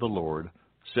servant of the Lord,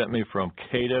 sent me from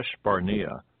Kadesh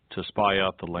Barnea to spy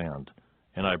out the land,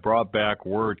 and I brought back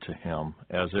word to him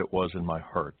as it was in my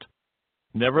heart.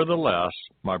 Nevertheless,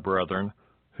 my brethren,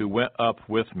 who went up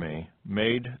with me,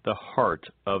 made the heart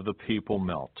of the people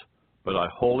melt, but I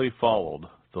wholly followed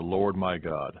the Lord my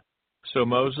God. So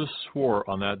Moses swore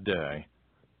on that day,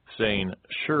 saying,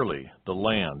 Surely the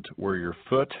land where your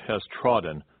foot has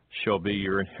trodden shall be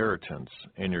your inheritance,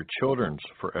 and your children's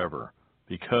forever,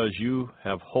 because you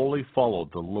have wholly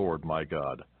followed the Lord my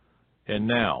God. And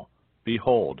now,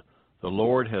 behold, the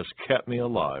Lord has kept me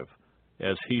alive,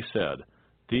 as he said,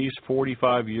 these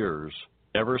 45 years,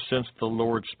 ever since the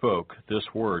Lord spoke this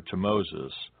word to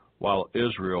Moses, while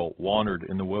Israel wandered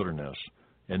in the wilderness.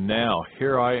 And now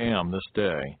here I am this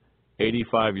day,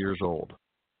 85 years old.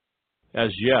 As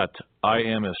yet I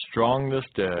am as strong this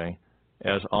day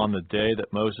as on the day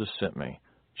that Moses sent me.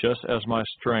 Just as my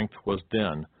strength was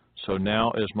then, so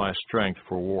now is my strength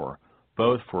for war,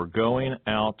 both for going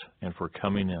out and for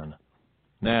coming in.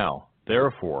 Now,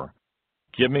 therefore,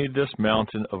 give me this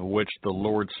mountain of which the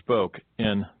Lord spoke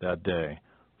in that day.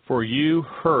 For you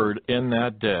heard in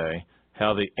that day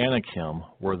how the Anakim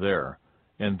were there,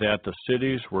 and that the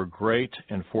cities were great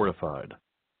and fortified.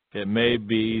 It may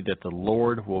be that the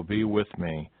Lord will be with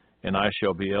me, and I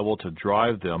shall be able to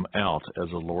drive them out, as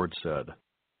the Lord said.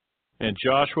 And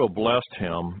Joshua blessed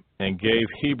him, and gave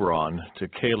Hebron to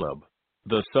Caleb,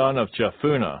 the son of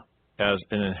Jephunneh, as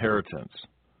an inheritance.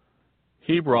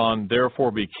 Hebron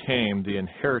therefore became the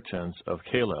inheritance of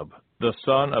Caleb, the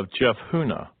son of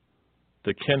Jephunneh,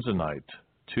 the Kenizzite,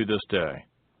 to this day,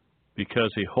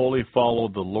 because he wholly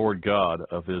followed the Lord God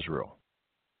of Israel.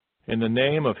 And the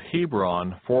name of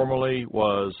Hebron formerly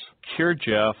was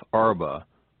Kirjath Arba.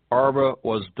 Arba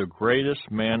was the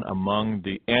greatest man among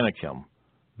the Anakim.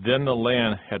 Then the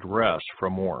land had rest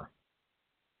from war.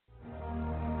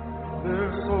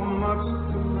 There's so much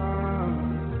to learn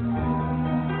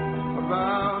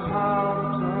about how to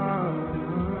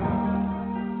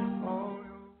turn.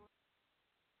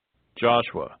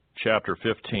 Joshua chapter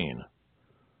 15.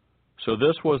 So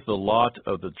this was the lot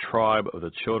of the tribe of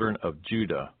the children of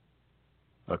Judah,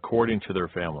 according to their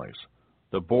families.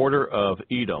 The border of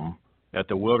Edom at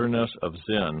the wilderness of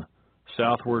Zin,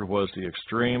 southward was the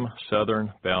extreme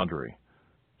southern boundary,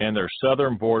 and their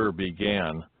southern border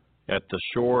began at the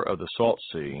shore of the Salt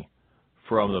Sea,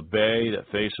 from the bay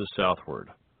that faces southward.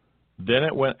 Then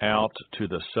it went out to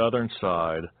the southern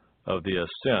side of the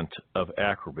ascent of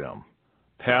Akrabim,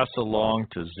 passed along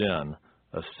to Zin,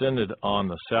 ascended on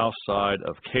the south side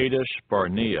of Kadesh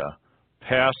Barnea,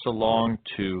 passed along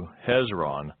to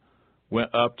Hezron,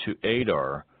 went up to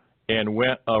Adar, and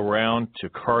went around to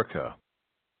Karka.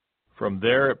 From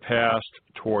there it passed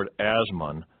toward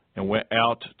Asmon, and went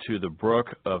out to the brook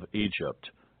of Egypt,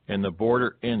 and the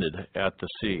border ended at the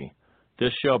sea.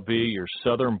 This shall be your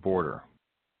southern border.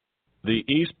 The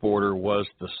east border was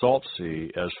the Salt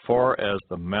Sea as far as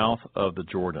the mouth of the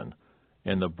Jordan,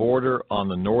 and the border on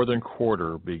the northern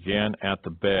quarter began at the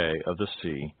bay of the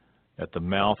sea, at the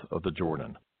mouth of the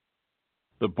Jordan.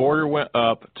 The border went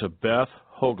up to Beth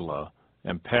Hoglah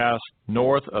and passed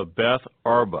north of Beth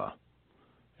Arba,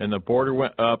 and the border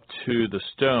went up to the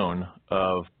stone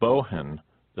of Bohan,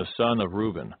 the son of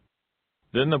Reuben.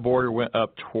 Then the border went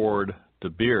up toward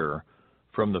Debir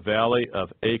from the valley of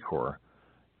Achor,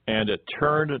 and it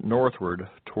turned northward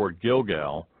toward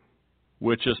Gilgal,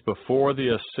 which is before the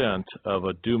ascent of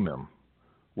Adumim,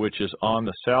 which is on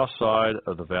the south side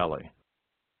of the valley.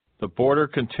 The border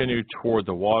continued toward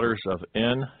the waters of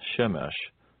En-Shemesh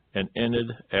and ended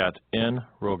at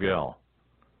En-Rogel.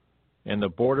 And the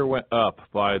border went up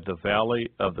by the valley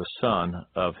of the son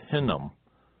of Hinnom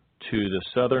to the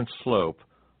southern slope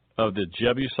of the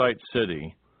Jebusite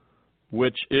city,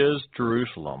 which is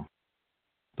Jerusalem.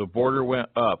 The border went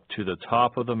up to the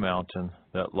top of the mountain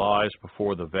that lies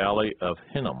before the valley of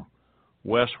Hinnom,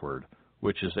 westward,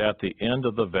 which is at the end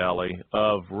of the valley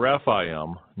of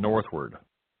Rephaim, northward.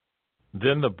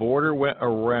 Then the border went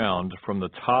around from the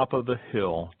top of the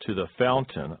hill to the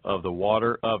fountain of the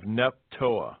water of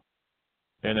Nephtoah,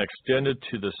 and extended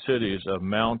to the cities of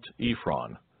Mount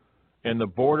Ephron. And the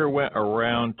border went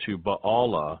around to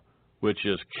Baalah, which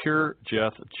is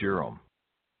Kirjath-jearim.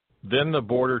 Then the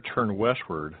border turned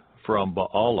westward from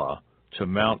Baalah to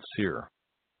Mount Seir,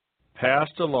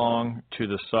 passed along to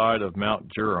the side of Mount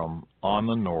Jearim on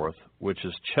the north, which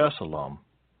is Chesalem,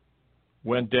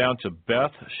 went down to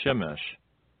Beth Shemesh,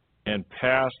 and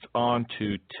passed on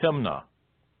to Timnah.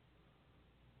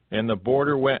 And the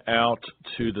border went out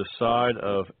to the side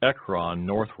of Ekron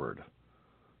northward.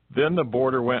 Then the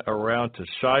border went around to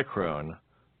Shikron,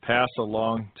 passed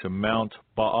along to Mount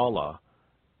Baalah,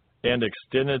 and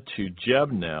extended to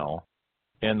Jebneel,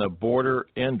 and the border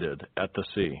ended at the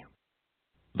sea.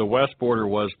 The west border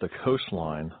was the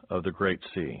coastline of the Great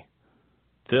Sea.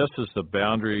 This is the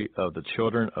boundary of the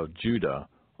children of Judah,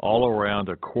 all around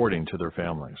according to their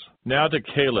families. Now to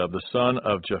Caleb, the son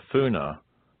of Jephunneh,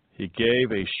 he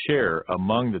gave a share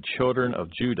among the children of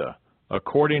Judah,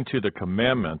 according to the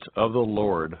commandment of the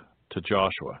Lord to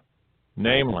Joshua,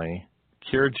 namely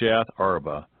Kirjath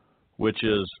Arba, which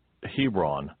is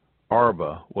Hebron.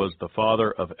 Arba was the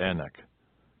father of Anak.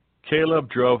 Caleb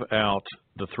drove out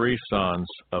the three sons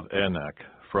of Anak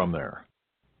from there,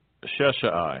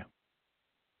 Sheshai,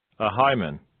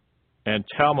 Ahiman, and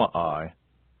Talmai,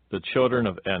 the children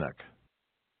of Anak.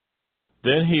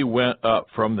 Then he went up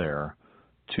from there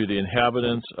to the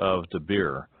inhabitants of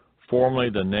Debir. Formerly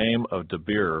the name of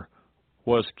Debir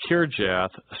was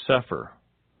Kirjath Sepher.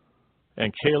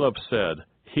 And Caleb said,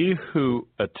 He who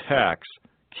attacks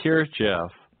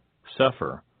Kirjath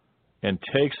Sepher and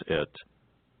takes it,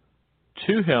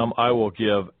 to him I will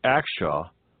give Akshah,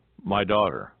 my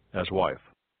daughter, as wife.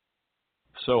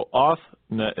 So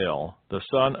Othniel, the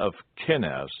son of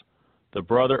Kenaz, the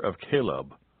brother of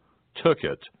Caleb, took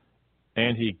it,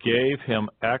 and he gave him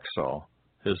Achsah,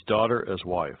 his daughter, as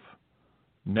wife.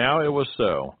 Now it was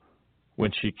so,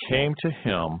 when she came to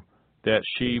him, that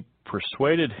she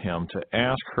persuaded him to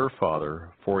ask her father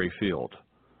for a field.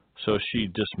 So she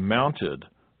dismounted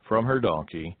from her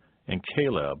donkey, and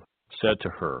Caleb said to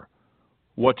her,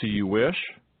 What do you wish?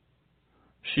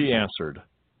 She answered,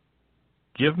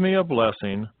 Give me a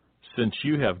blessing, since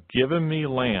you have given me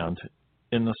land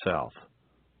in the south.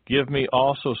 Give me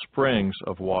also springs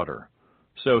of water.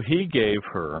 So he gave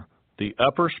her the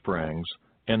upper springs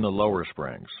and the lower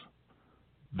springs.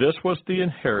 This was the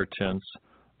inheritance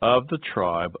of the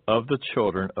tribe of the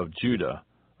children of Judah,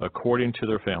 according to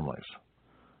their families.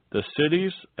 The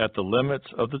cities at the limits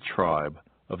of the tribe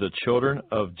of the children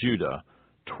of Judah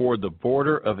toward the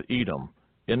border of Edom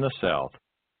in the south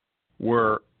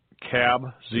were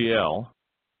Kabzeel,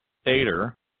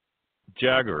 Ader,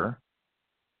 Jagur,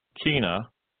 Kena,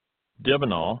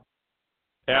 Dibonah,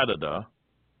 Adadah,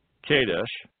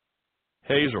 Kadesh,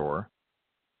 Hazor,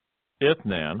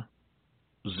 Ithnan,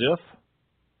 Ziph,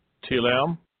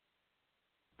 Telem,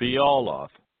 Bealoth,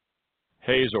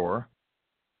 Hazor,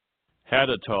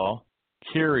 Hadatah,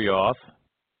 Kirioth,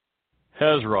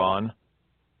 Hezron,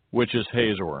 which is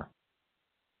Hazor,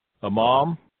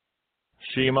 Amam,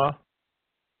 Shema,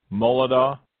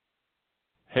 Moladah,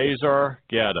 Hazar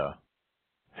Gaddah,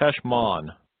 Heshmon,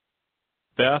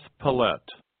 Beth Pelet,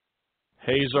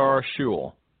 Hazar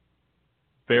Shul,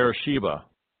 Beersheba,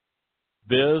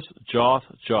 Biz Joth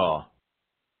Jah,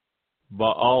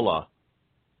 Baalah,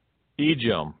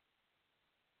 Ejim,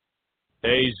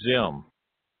 Azim,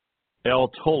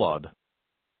 El Tolad,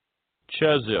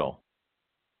 Chezil,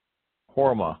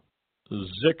 Hormah,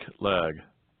 Ziklag,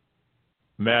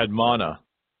 Madmannah,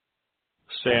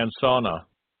 Sansannah,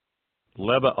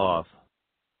 Lebaoth,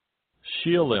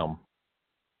 Shealim,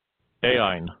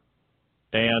 Ain,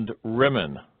 and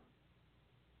Rimmon.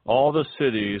 All the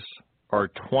cities are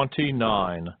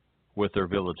 29 with their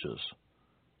villages.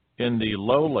 In the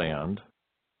lowland,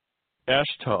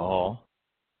 Eshtaol,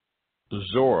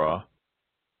 Zorah,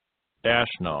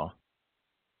 Ashna,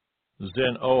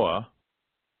 Zenoah,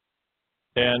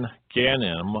 En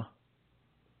Ganim,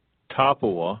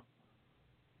 Tapua,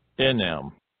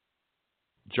 Enem,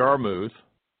 Jarmuth,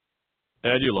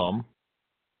 Adulam,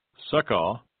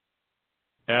 Sukkah,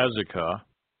 Azekah,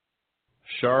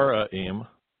 Sharaim,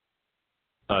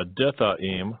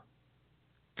 Adithaim,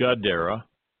 Gadara,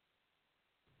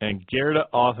 and Gerda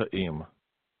Athaim,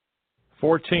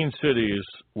 14 cities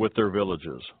with their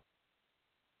villages.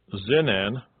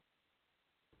 Zinan,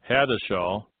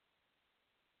 Hadashah,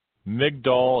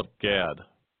 Migdal Gad,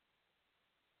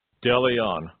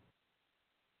 Delion,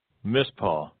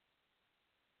 Mizpah,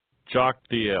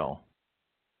 Joktheel,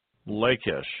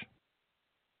 Lachish,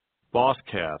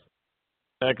 Boskath,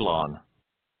 Eglon,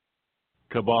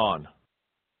 Kaban,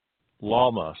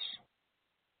 Lamas,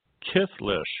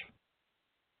 Kithlish,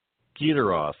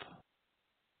 Gederoth,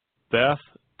 Beth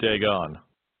Dagon,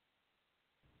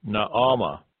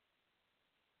 Naamah,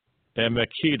 and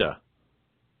Makkedah,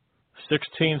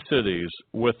 16 cities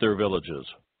with their villages.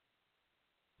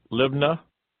 Libnah,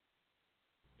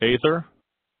 Aether,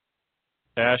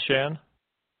 Ashan,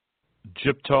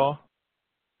 Jiptah,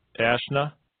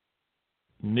 Ashna,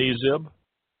 Nezib,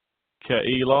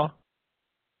 Keilah,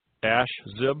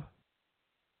 Ashzib,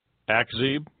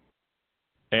 Akzib,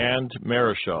 and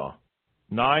Marishah,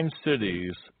 9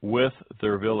 cities with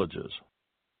their villages.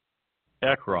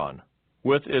 Ekron,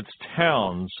 with its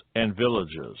towns and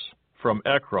villages, from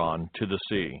Ekron to the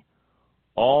sea,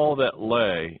 all that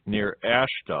lay near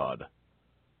Ashdod,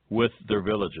 with their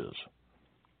villages.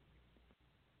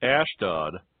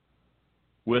 Ashdod,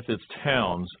 with its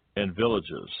towns and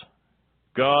villages.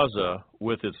 Gaza,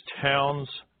 with its towns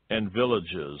and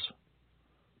villages,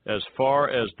 as far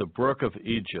as the brook of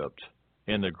Egypt,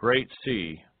 and the great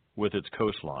sea with its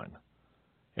coastline.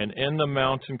 And in the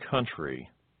mountain country,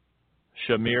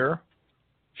 Shamir,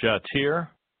 Jatir,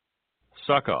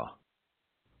 Sukkah,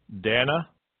 Dana,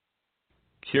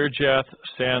 Kirjath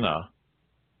Sana,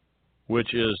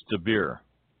 which is Debir,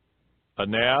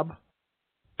 Anab,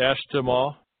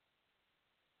 Eshtemoh,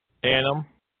 Anam,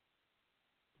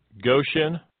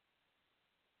 Goshen,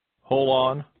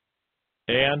 Holon,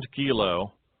 and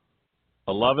Gilo,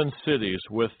 11 cities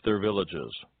with their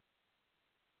villages.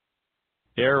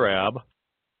 Arab,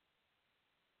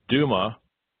 Duma,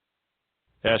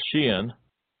 Ashian,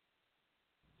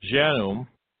 Janum,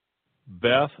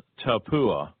 Beth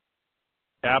Tapua,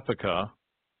 Apakah,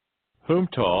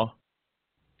 Humtah,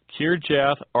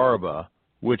 Kirjath Arba,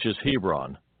 which is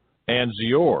Hebron, and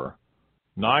Zior,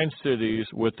 9 cities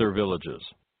with their villages.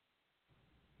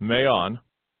 Maon,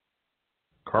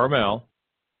 Carmel,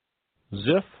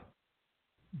 Ziph,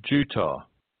 Jutah,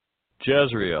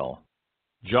 Jezreel,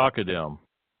 Jokadim,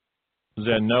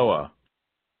 Zanoah,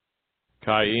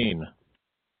 Cain,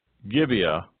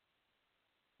 Gibeah,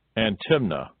 and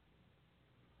Timnah,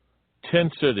 10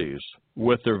 cities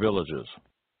with their villages.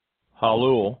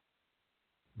 Halul,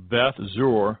 Beth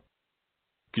Zur,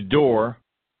 Gedor,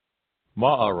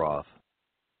 Ma'aroth,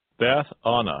 Beth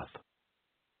Anath,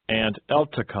 and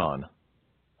Eltekon,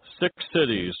 6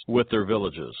 cities with their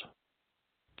villages.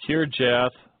 Kirjath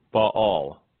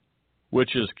Baal,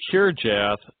 which is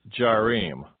Kirjath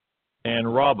Jearim,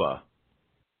 and Rabbah,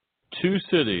 2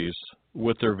 cities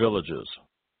with their villages.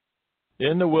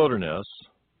 In the wilderness,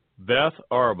 Beth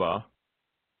Arba,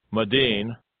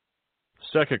 Madin,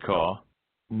 Sekakah,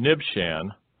 Nibshan,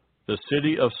 the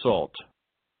city of Salt,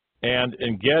 and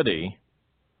En-Gedi,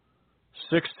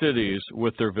 6 cities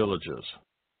with their villages.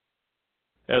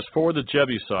 As for the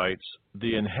Jebusites,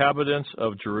 the inhabitants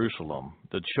of Jerusalem,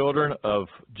 the children of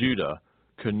Judah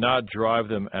could not drive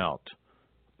them out.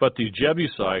 But the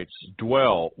Jebusites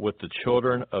dwell with the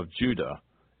children of Judah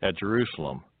at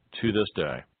Jerusalem to this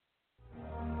day.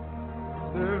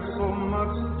 There's so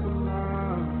much to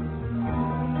learn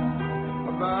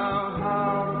about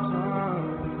how to turn.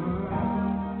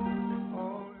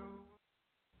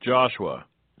 Joshua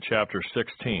chapter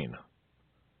 16.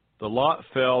 The lot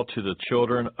fell to the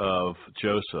children of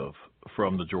Joseph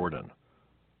from the Jordan,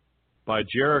 by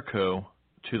Jericho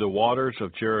to the waters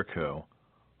of Jericho,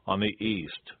 on the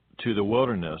east, to the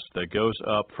wilderness that goes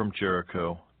up from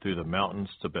Jericho through the mountains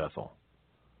to Bethel.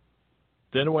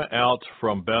 Then went out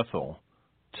from Bethel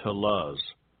to Luz,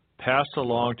 passed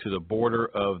along to the border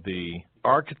of the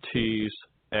Archetes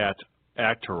at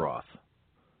Actaroth,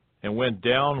 and went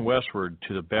down westward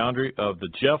to the boundary of the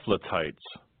Japhletites,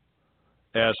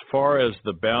 as far as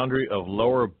the boundary of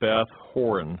lower Beth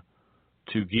Horon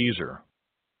to Gezer,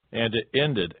 and it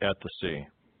ended at the sea.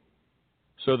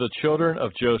 So the children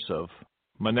of Joseph,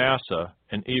 Manasseh,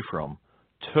 and Ephraim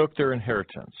took their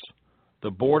inheritance.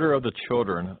 The border of the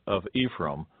children of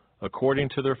Ephraim, according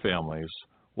to their families,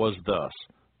 was thus.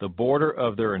 The border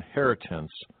of their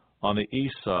inheritance on the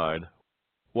east side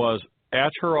was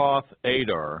Ataroth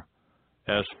Adar,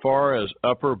 as far as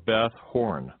upper Beth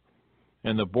Horon,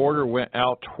 and the border went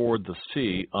out toward the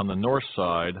sea on the north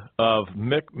side of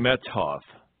Mikmetoth.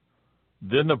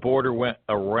 Then the border went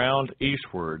around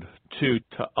eastward to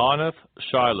Taanath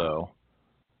Shiloh,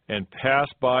 and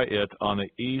passed by it on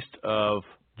the east of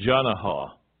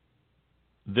Janahah.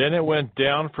 Then it went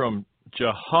down from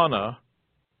Jahannah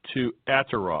to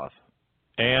Ataroth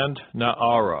and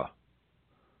Naarah,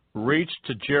 reached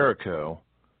to Jericho,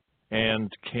 and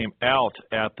came out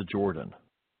at the Jordan.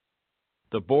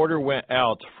 The border went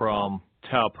out from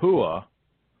Tappuah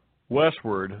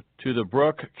westward to the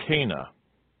brook Cana,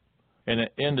 and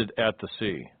it ended at the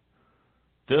sea.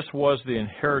 This was the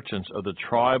inheritance of the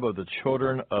tribe of the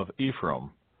children of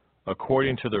Ephraim,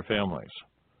 according to their families.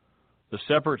 The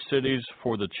separate cities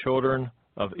for the children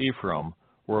of Ephraim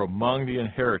were among the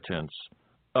inheritance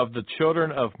of the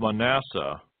children of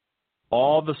Manasseh,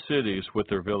 all the cities with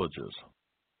their villages.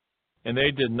 And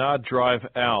they did not drive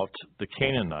out the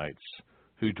Canaanites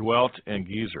who dwelt in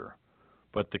Gezer,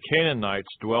 but the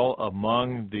Canaanites dwell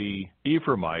among the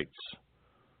Ephraimites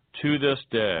to this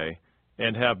day,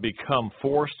 and have become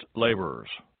forced laborers.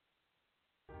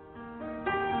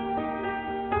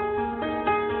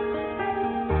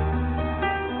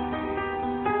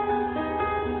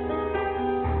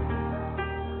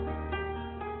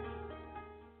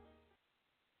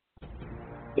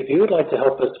 If you would like to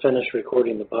help us finish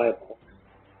recording the Bible,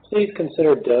 please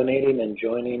consider donating and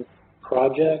joining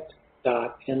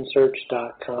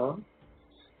project.nsearch.com.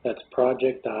 That's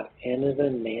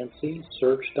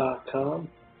project.nancysearch.com,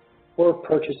 or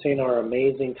purchasing our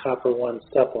amazing Copper One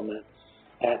supplement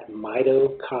at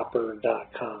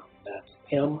mitocopper.com. That's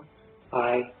M-I-T-O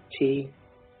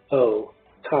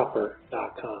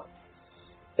copper.com.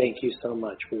 Thank you so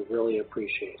much. We really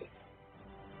appreciate it.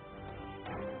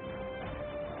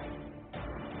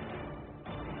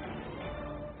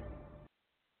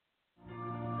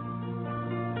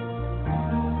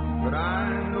 But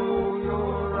I know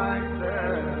you're right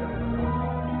there,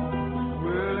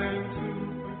 willing to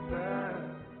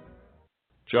prepare.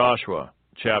 Joshua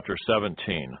chapter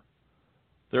 17.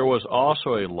 There was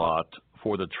also a lot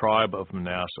for the tribe of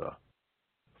Manasseh,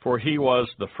 for he was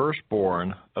the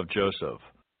firstborn of Joseph.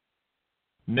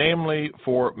 Namely,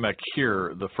 for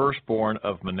Machir, the firstborn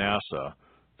of Manasseh,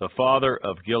 the father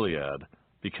of Gilead,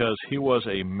 because he was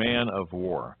a man of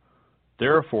war.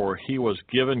 Therefore he was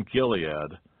given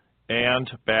Gilead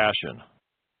and Bashan.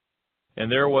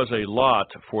 And there was a lot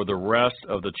for the rest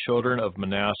of the children of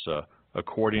Manasseh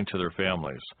according to their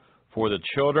families. For the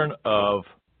children of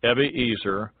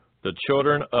Ebiezer, the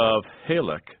children of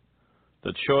Helek,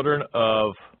 the children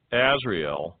of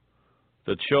Azriel,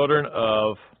 the children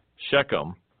of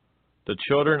Shechem, the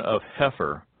children of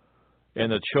Hepher,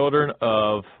 and the children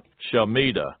of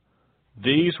Shelmidah.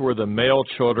 These were the male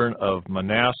children of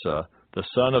Manasseh, the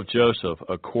son of Joseph,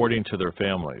 according to their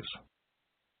families.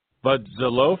 But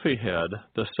Zelophehad,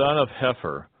 the son of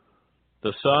Hepher,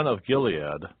 the son of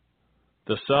Gilead,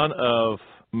 the son of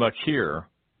Machir,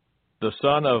 the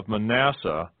son of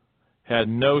Manasseh, had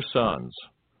no sons,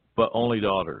 but only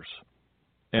daughters.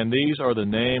 And these are the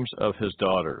names of his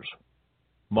daughters: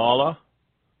 Mahlah,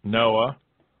 Noah,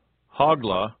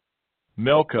 Hoglah,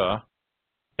 Milcah,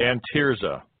 and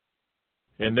Tirzah.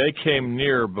 And they came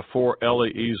near before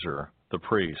Eleazar the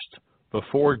priest,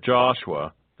 before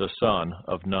Joshua the son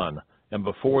of Nun, and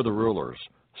before the rulers,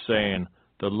 saying,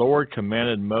 The Lord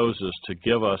commanded Moses to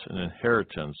give us an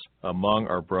inheritance among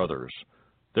our brothers.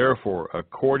 Therefore,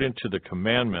 according to the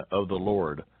commandment of the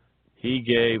Lord, he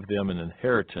gave them an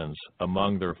inheritance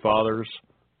among their fathers'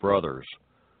 brothers.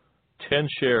 10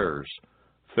 shares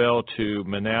fell to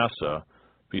Manasseh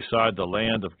beside the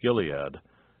land of Gilead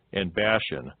and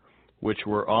Bashan, which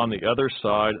were on the other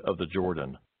side of the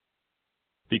Jordan.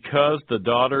 Because the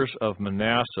daughters of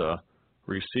Manasseh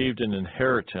received an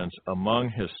inheritance among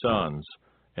his sons,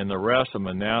 and the rest of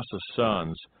Manasseh's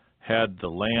sons had the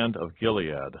land of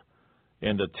Gilead,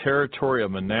 and the territory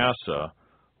of Manasseh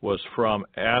was from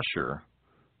Asher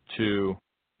to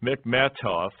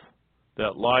Mikmetoth,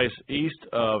 that lies east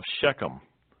of Shechem,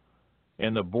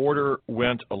 and the border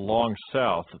went along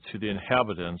south to the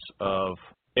inhabitants of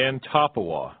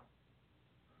En-Tappuah.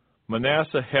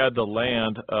 Manasseh had the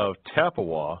land of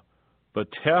Tappuah,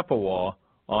 but Tappuah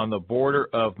on the border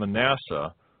of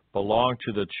Manasseh belonged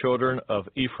to the children of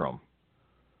Ephraim.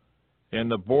 And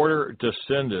the border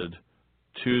descended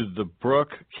to the brook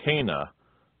Cana,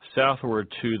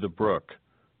 southward to the brook.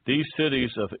 These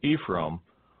cities of Ephraim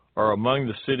are among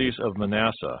the cities of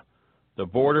Manasseh. The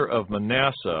border of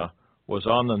Manasseh was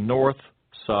on the north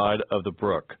side of the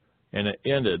brook, and it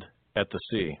ended at the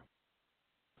sea.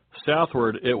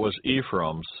 Southward it was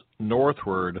Ephraim's,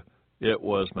 northward it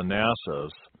was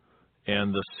Manasseh's,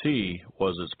 and the sea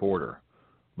was its border.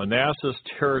 Manasseh's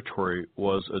territory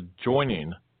was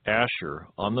adjoining Asher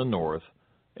on the north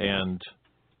and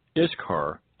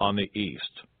Issachar on the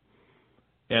east.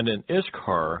 And in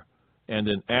Issachar and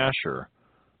in Asher,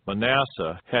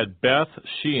 Manasseh had Beth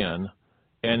Shean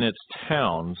and its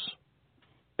towns,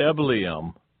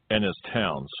 Ebleam and its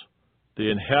towns,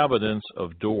 the inhabitants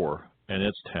of Dor and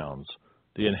its towns,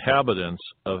 the inhabitants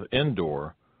of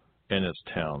Endor and its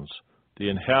towns, the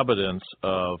inhabitants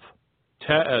of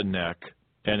Taanach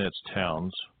and its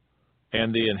towns,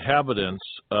 and the inhabitants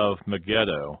of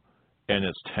Megiddo and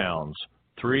its towns,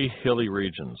 3 hilly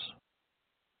regions.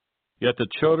 Yet the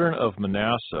children of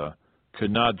Manasseh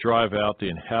could not drive out the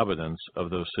inhabitants of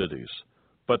those cities,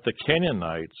 but the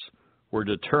Canaanites were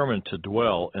determined to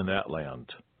dwell in that land.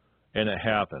 And it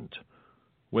happened,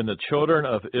 when the children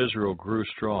of Israel grew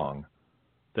strong,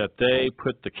 that they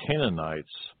put the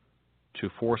Canaanites to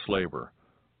forced labor,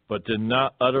 but did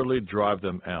not utterly drive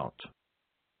them out.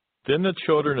 Then the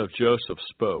children of Joseph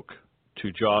spoke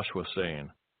to Joshua, saying,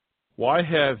 Why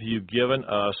have you given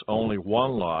us only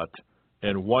one lot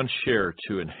and one share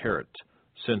to inherit,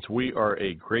 since we are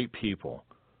a great people,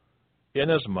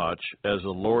 inasmuch as the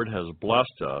Lord has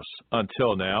blessed us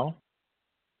until now?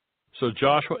 So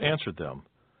Joshua answered them,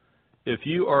 If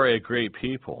you are a great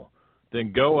people,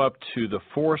 then go up to the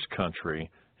forest country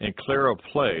and clear a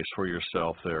place for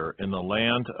yourself there in the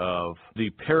land of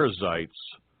the Perizzites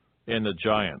and the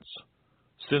giants,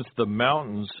 since the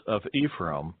mountains of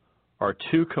Ephraim are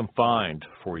too confined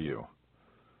for you.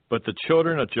 But the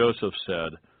children of Joseph said,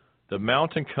 The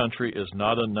mountain country is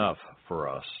not enough for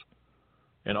us.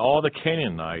 And all the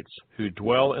Canaanites who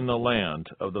dwell in the land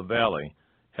of the valley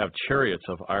have chariots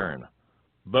of iron,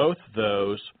 both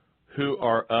those who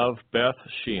are of Beth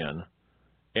Shean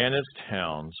and its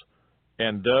towns,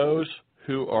 and those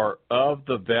who are of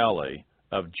the valley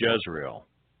of Jezreel.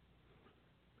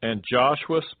 And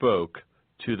Joshua spoke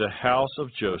to the house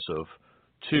of Joseph,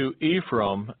 to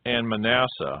Ephraim and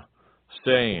Manasseh,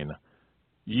 saying,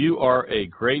 You are a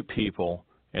great people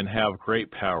and have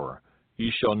great power.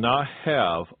 You shall not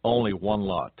have only one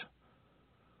lot.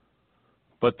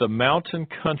 But the mountain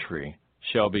country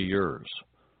shall be yours.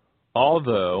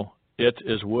 Although it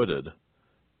is wooded,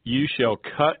 you shall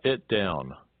cut it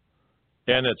down,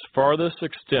 and its farthest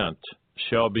extent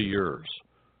shall be yours.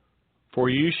 For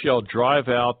you shall drive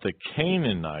out the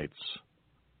Canaanites,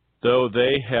 though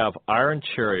they have iron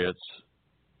chariots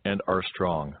and are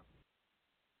strong.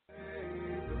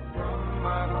 From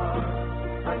my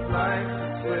heart, I'd like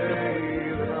to say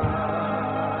that I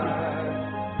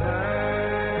thank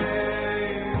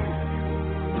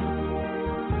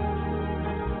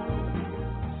you.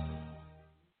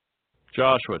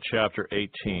 Joshua chapter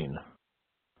 18.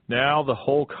 Now the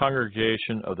whole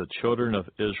congregation of the children of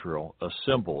Israel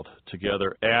assembled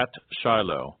together at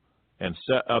Shiloh, and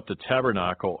set up the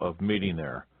tabernacle of meeting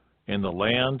there, and the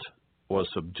land was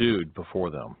subdued before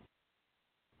them.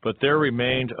 But there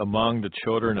remained among the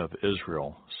children of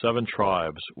Israel 7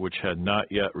 tribes which had not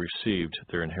yet received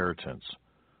their inheritance.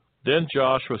 Then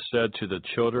Joshua said to the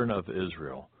children of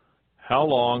Israel, How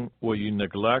long will you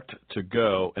neglect to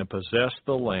go and possess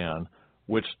the land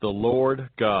which the Lord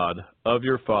God of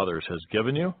your fathers has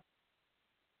given you?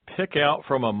 Pick out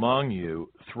from among you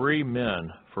 3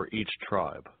 men for each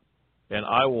tribe, and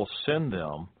I will send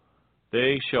them.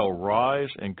 They shall rise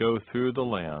and go through the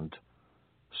land,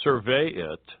 survey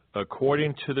it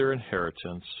according to their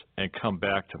inheritance, and come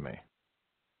back to me.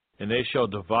 And they shall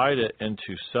divide it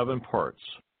into 7 parts.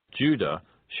 Judah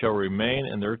shall remain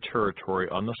in their territory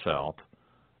on the south,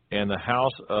 and the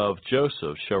house of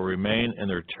Joseph shall remain in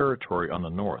their territory on the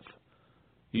north.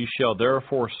 You shall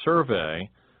therefore survey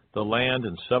the land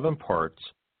in 7 parts,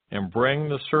 and bring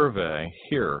the survey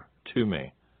here to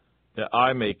me, that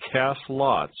I may cast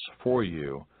lots for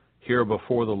you here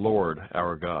before the Lord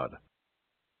our God.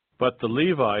 But the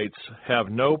Levites have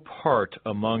no part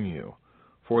among you,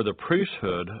 for the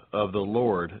priesthood of the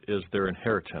Lord is their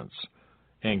inheritance.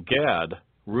 And Gad,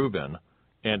 Reuben,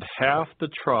 and half the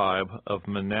tribe of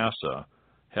Manasseh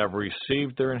have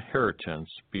received their inheritance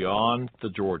beyond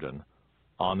the Jordan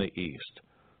on the east,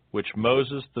 which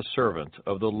Moses the servant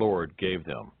of the Lord gave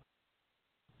them.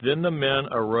 Then the men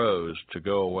arose to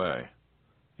go away,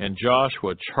 and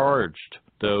Joshua charged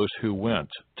those who went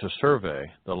to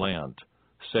survey the land,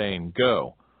 saying,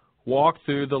 Go, walk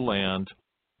through the land,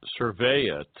 survey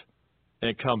it,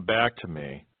 and come back to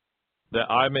me,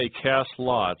 that I may cast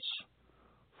lots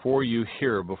for you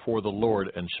here before the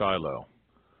Lord in Shiloh.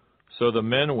 So the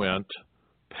men went,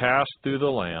 passed through the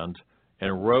land,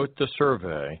 and wrote the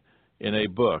survey in a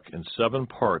book in 7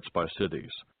 parts by cities.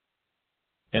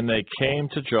 And they came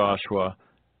to Joshua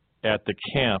at the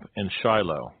camp in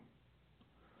Shiloh.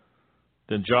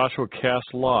 Then Joshua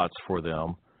cast lots for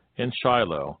them in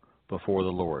Shiloh before the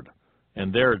Lord.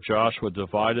 And there Joshua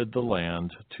divided the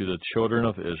land to the children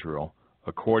of Israel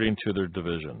according to their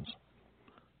divisions.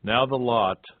 Now the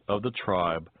lot of the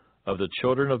tribe of the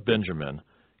children of Benjamin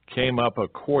came up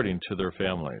according to their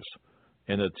families,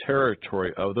 and the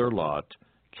territory of their lot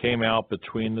came out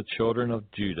between the children of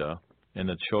Judah and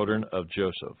the children of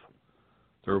Joseph.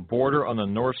 Their border on the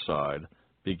north side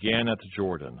began at the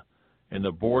Jordan, and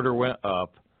the border went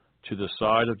up to the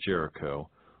side of Jericho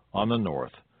on the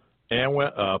north, and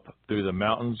went up through the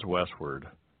mountains westward.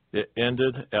 It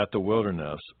ended at the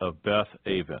wilderness of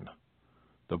Beth-aven.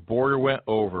 The border went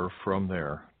over from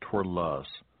there toward Luz,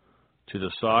 to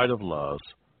the side of Luz,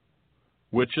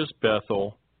 which is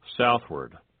Bethel,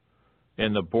 southward,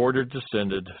 and the border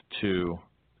descended to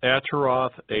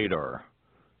Ataroth Adar,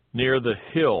 near the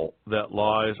hill that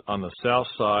lies on the south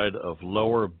side of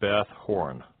lower Beth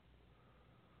Horon.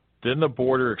 Then the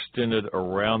border extended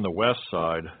around the west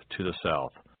side to the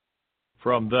south,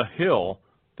 from the hill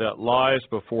that lies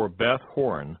before Beth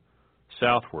Horon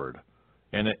southward,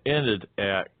 and it ended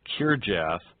at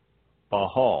Kirjath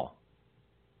Bahal,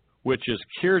 which is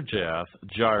Kirjath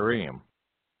Jearim,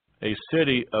 a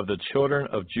city of the children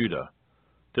of Judah.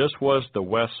 This was the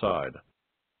west side.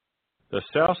 The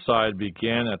south side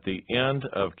began at the end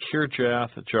of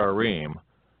Kirjath Jearim,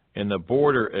 and the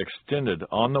border extended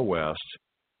on the west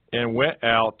and went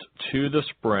out to the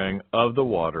spring of the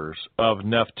waters of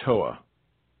Nephtoah.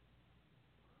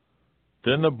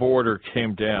 Then the border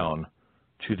came down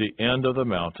to the end of the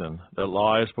mountain that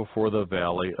lies before the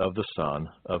valley of the son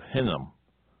of Hinnom,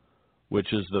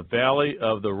 which is the valley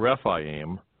of the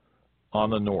Rephaim on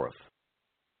the north,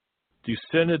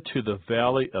 descended to the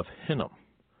valley of Hinnom,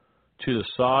 to the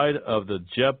side of the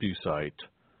Jebusite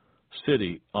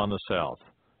city on the south,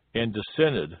 and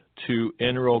descended to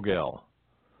En-Rogel.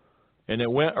 And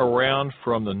it went around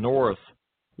from the north,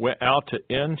 went out to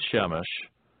En-Shemesh,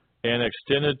 and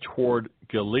extended toward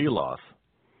Geliloth,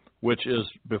 which is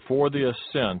before the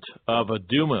ascent of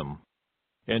Adumim,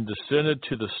 and descended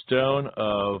to the stone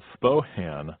of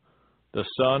Bohan, the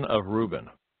son of Reuben.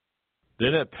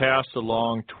 Then it passed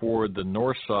along toward the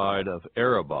north side of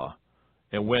Arabah,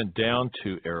 and went down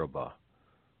to Arabah.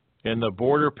 And the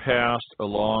border passed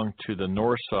along to the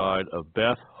north side of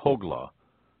Beth Hoglah.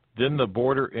 Then the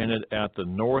border ended at the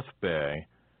north bay,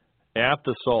 at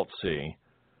the Salt Sea,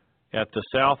 at the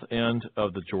south end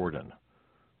of the Jordan.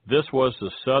 This was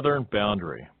the southern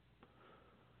boundary.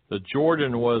 The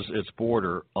Jordan was its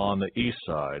border on the east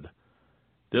side.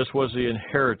 This was the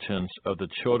inheritance of the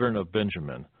children of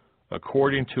Benjamin,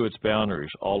 according to its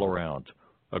boundaries all around,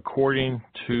 according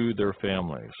to their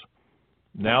families.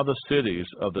 Now the cities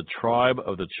of the tribe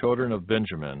of the children of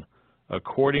Benjamin,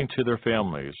 according to their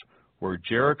families, were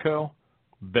Jericho,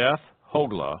 Beth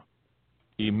Hoglah,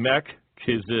 Emek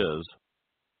Keziz,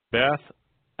 Beth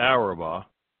Arabah,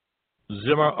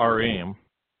 Zimmer-Arim,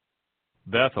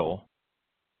 Bethel,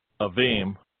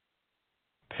 Avim,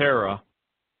 Para,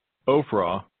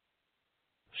 Ophrah,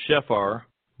 Shephar,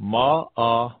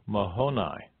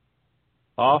 Ma'ah-Mahonai,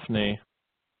 Ophni,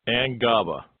 and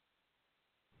Gaba,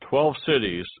 12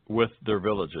 cities with their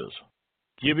villages: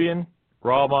 Gibeon,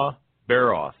 Ramah,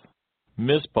 Beroth,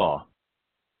 Mizpah,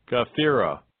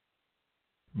 Gaphirah,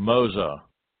 Moza,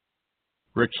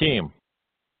 Rekem,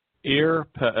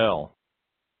 Ir-Peel,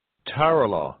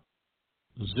 Taralah,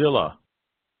 Zillah,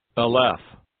 Aleph,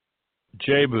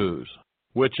 Jebus,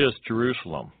 which is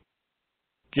Jerusalem,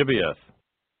 Gibeath,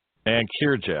 and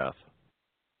Kirjath,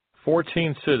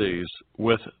 14 cities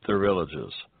with their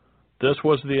villages. This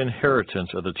was the inheritance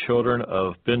of the children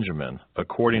of Benjamin,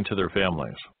 according to their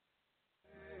families.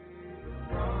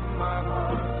 From my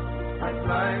heart, I'd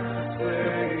like to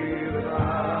say that I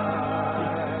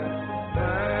thank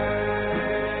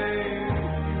you.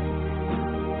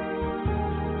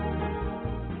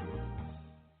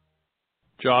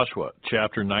 Joshua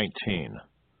chapter 19.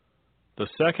 The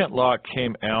second lot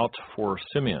came out for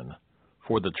Simeon,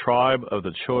 for the tribe of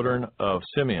the children of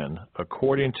Simeon,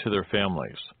 according to their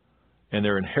families. And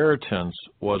their inheritance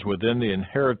was within the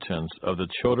inheritance of the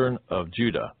children of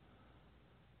Judah.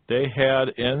 they had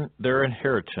in their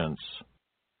inheritance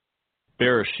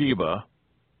Beersheba,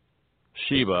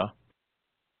 Sheba,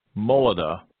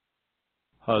 Moladah,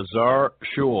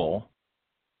 Hazar-Shual,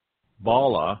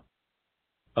 Bala,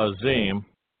 Azim,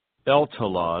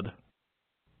 Eltolad,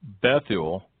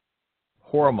 Bethuel,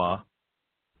 Hormah,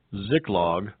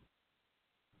 Ziklag,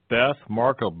 Beth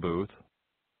Markaboth,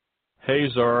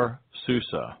 Hazar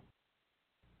Susa,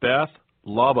 Beth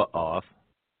Labaoth,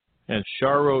 and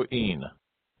Sharoin,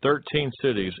 13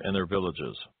 cities and their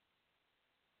villages.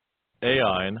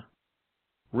 Ain,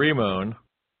 Rimmon,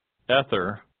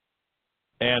 Ether,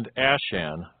 and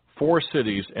Ashan, 4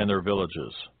 cities and their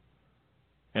villages.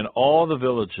 And all the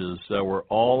villages that were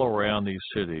all around these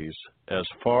cities, as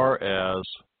far as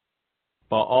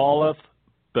Baalath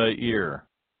Beir,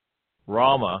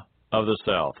 Ramah of the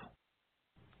south.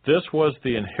 This was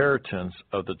the inheritance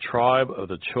of the tribe of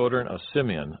the children of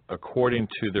Simeon according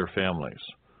to their families.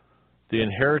 The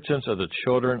inheritance of the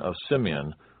children of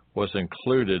Simeon was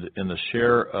included in the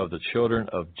share of the children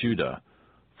of Judah,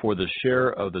 for the share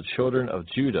of the children of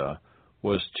Judah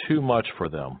was too much for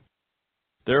them.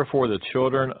 Therefore the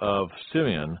children of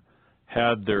Simeon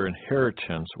had their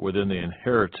inheritance within the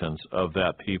inheritance of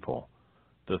that people.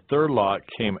 The third lot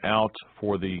came out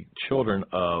for the children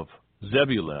of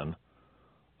Zebulun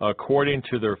according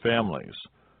to their families,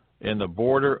 and the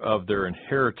border of their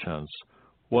inheritance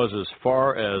was as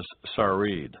far as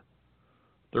Sarid.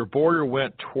 Their border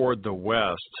went toward the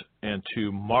west and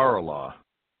to Maralah,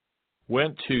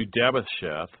 went to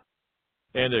Dabbesheth,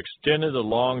 and extended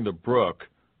along the brook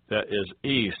that is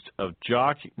east of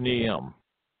Jokneam.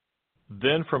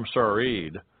 Then from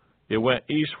Sarid it went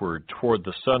eastward toward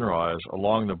the sunrise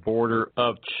along the border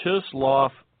of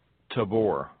Chisloth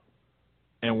Tabor,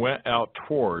 and went out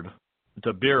toward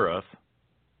Dabirath,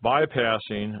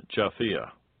 bypassing Japhia.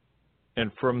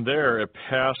 And from there it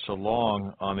passed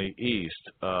along on the east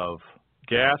of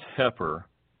Gath-Hepher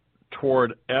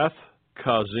toward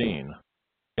Eth-Kazin,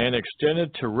 and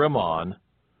extended to Rimmon,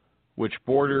 which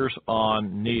borders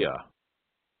on Neah.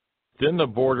 Then the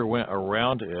border went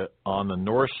around it on the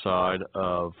north side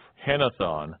of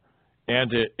Hanathon,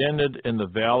 and it ended in the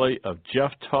valley of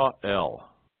Jephthah-El.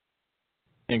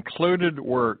 Included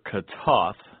were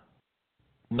Katath,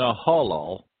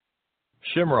 Nahalal,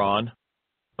 Shimron,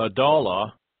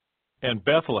 Adalah, and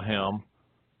Bethlehem,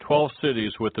 12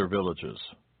 cities with their villages.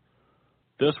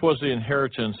 This was the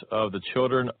inheritance of the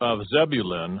children of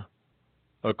Zebulun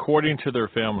according to their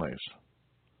families,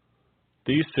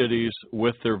 these cities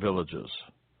with their villages.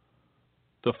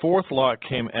 The fourth lot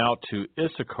came out to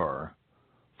Issachar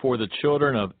for the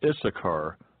children of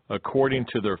Issachar according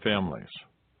to their families.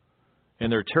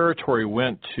 And their territory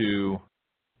went to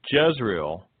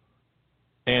Jezreel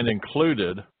and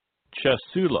included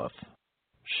Chesulloth,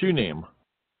 Shunem,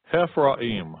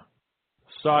 Hephraim,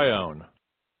 Sion,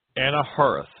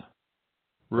 Anahareth,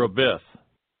 Rabith,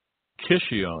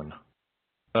 Kishion,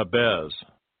 Abez,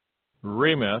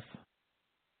 Remeth,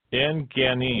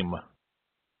 En-Ganim,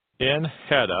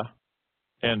 En-Heda,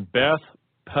 and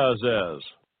Beth-Pazez.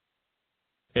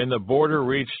 And the border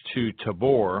reached to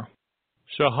Tabor,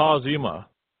 Shahazimah,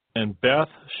 and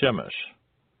Beth-Shemesh.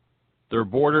 Their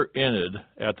border ended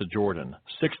at the Jordan,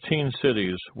 16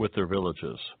 cities with their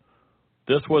villages.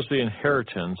 This was the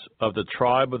inheritance of the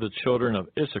tribe of the children of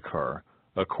Issachar,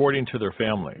 according to their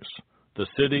families, the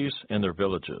cities and their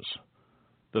villages.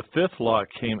 The fifth lot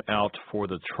came out for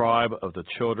the tribe of the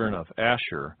children of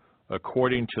Asher,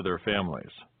 according to their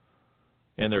families.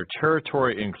 And their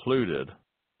territory included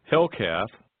Helkath,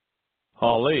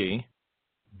 Hali,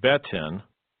 Betin,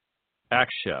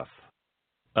 Aksheph,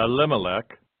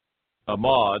 Elimelech,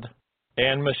 Amad,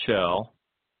 and Michelle.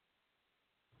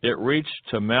 It reached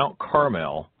to Mount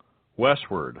Carmel,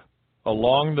 westward,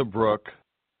 along the brook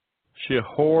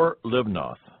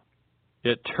Shihor-Libnath.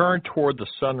 It turned toward the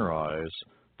sunrise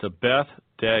to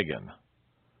Beth-Dagon,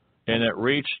 and it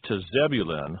reached to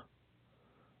Zebulun,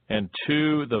 and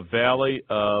to the valley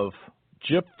of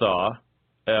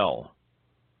Jephthah-El,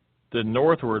 then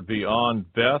northward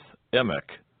beyond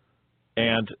Beth-Emek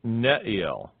and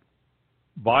Neiel,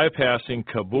 bypassing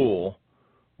Kabul,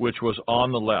 which was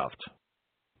on the left,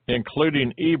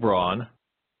 including Ebron,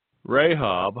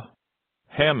 Rahab,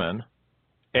 Hammon,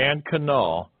 and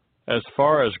Canal, as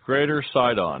far as Greater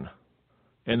Sidon,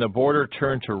 and the border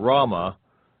turned to Ramah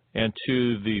and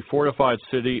to the fortified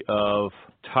city of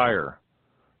Tyre.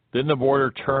 Then the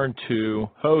border turned to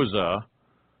Hosah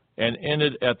and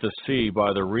ended at the sea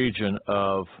by the region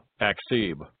of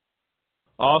Aksib.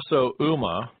 Also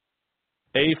Umah,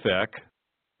 Aphek,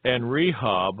 and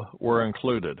Rehob were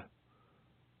included,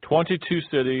 22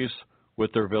 cities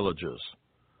with their villages.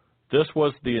 This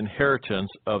was the inheritance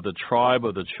of the tribe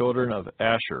of the children of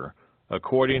Asher,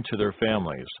 according to their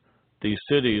families, these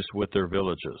cities with their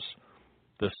villages.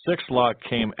 The sixth lot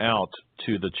came out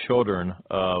to the children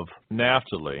of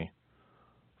Naphtali,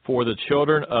 for the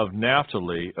children of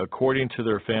Naphtali, according to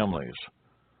their families.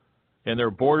 And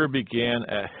their border began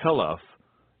at Heleph,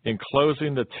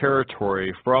 enclosing the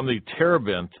territory from the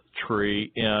terebinth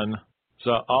tree in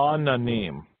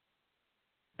Zaananim,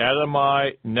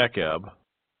 Adamai Nekeb,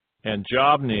 and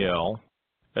Jabneel,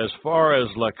 as far as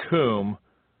Lakum.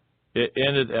 It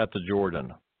ended at the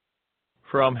Jordan.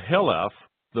 From Heleph,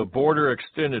 the border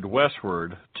extended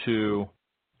westward to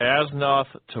Aznoth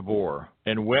Tabor,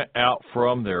 and went out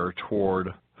from there toward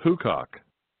Hukok.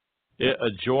 It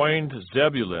adjoined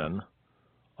Zebulun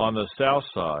on the south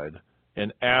side,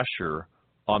 and Asher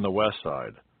on the west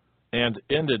side, and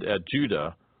ended at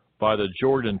Judah by the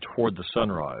Jordan toward the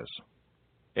sunrise.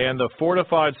 And the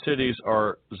fortified cities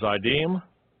are Zidim,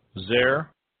 Zer,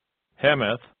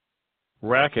 Hemath,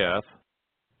 Rakath,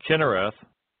 Kinnereth,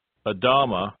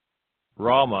 Adama,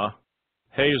 Ramah,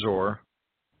 Hazor,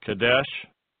 Kadesh,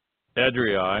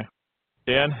 Edrei,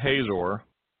 and Hazor,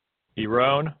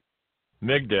 Eron,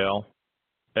 Migdal,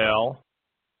 El,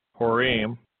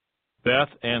 Horim, Beth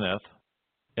Anath,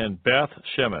 and Beth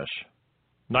Shemesh,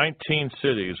 19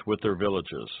 cities with their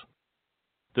villages.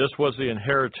 This was the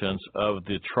inheritance of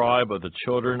the tribe of the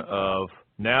children of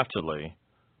Naphtali,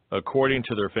 according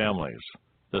to their families,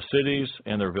 the cities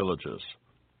and their villages.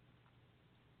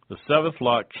 The seventh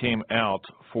lot came out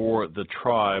for the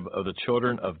tribe of the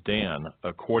children of Dan,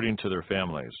 according to their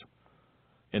families.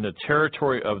 In the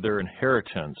territory of their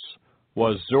inheritance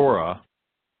was Zorah,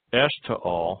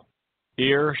 Eshtaol,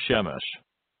 Shemesh,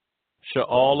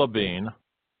 Sha'al-Abin,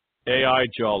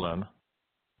 Ai-Jalon,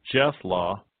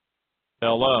 Jethlah,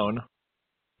 Elon,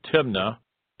 Timnah,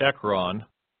 Ekron,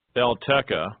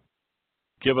 Eltekeh,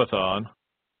 Gibbethon,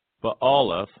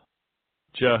 Baalath,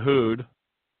 Jehud,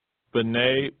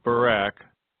 Bnei Barak,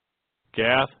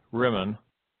 Gath Rimmon,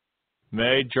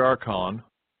 Me Jarkon,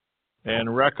 and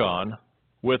Rekon,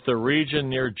 with the region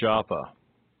near Joppa.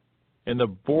 And the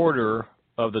border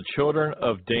of the children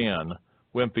of Dan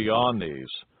went beyond these,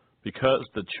 because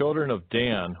the children of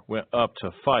Dan went up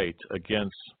to fight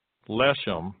against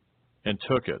Leshem and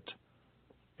took it.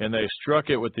 And they struck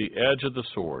it with the edge of the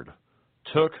sword,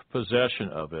 took possession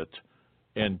of it,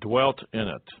 and dwelt in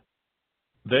it.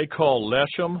 They call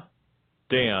Leshem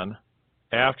Dan,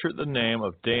 after the name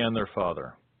of Dan their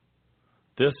father.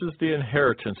 This is the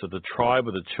inheritance of the tribe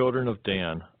of the children of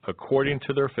Dan, according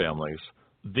to their families,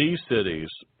 these cities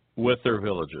with their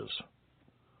villages.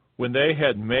 When they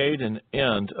had made an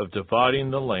end of dividing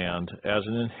the land as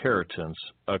an inheritance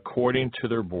according to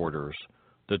their borders,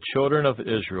 the children of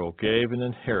Israel gave an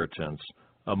inheritance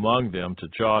among them to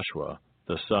Joshua,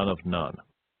 the son of Nun.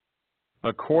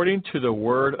 According to the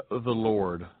word of the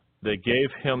Lord, they gave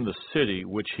him the city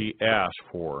which he asked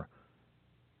for,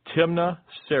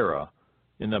 Timnah-Serah,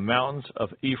 in the mountains of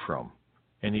Ephraim,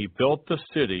 and he built the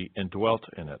city and dwelt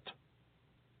in it.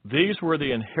 These were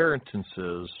the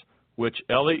inheritances which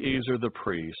Eleazar the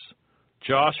priest,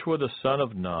 Joshua the son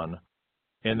of Nun,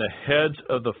 and the heads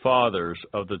of the fathers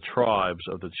of the tribes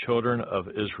of the children of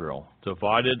Israel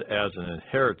divided as an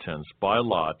inheritance by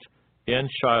lot in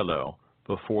Shiloh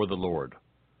before the Lord,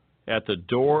 at the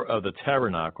door of the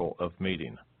tabernacle of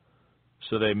meeting.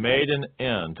 So they made an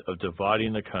end of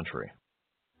dividing the country.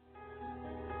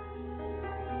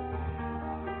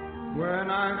 When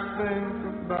I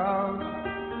think about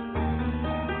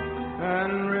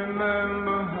and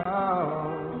remember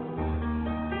how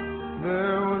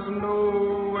there was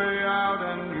no way out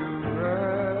and you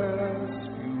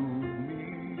rescued me.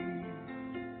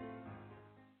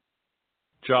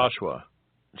 Joshua,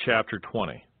 chapter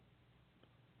 20.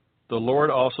 The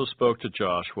Lord also spoke to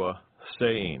Joshua,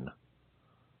 saying,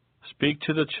 Speak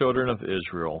to the children of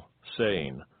Israel,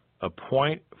 saying,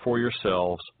 Appoint for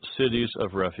yourselves cities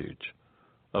of refuge,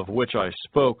 of which I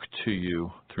spoke to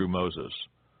you through Moses,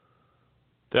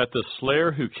 that the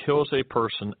slayer who kills a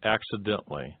person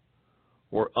accidentally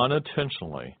or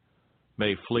unintentionally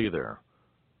may flee there,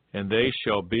 and they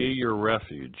shall be your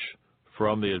refuge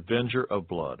from the avenger of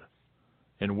blood.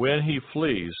 And when he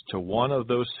flees to one of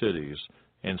those cities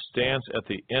and stands at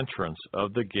the entrance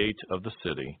of the gate of the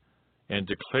city and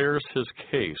declares his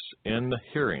case in the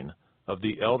hearing of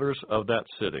the elders of that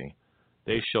city,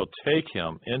 they shall take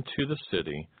him into the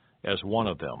city as one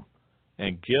of them,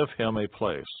 and give him a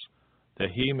place,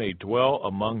 that he may dwell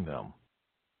among them.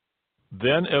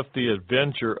 Then if the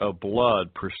avenger of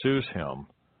blood pursues him,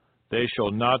 they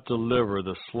shall not deliver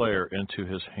the slayer into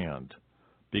his hand,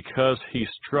 because he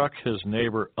struck his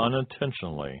neighbor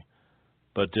unintentionally,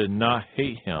 but did not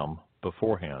hate him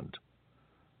beforehand.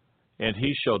 And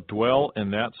he shall dwell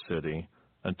in that city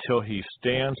until he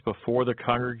stands before the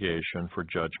congregation for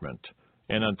judgment,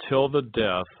 and until the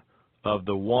death of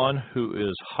the one who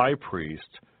is high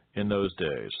priest in those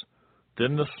days.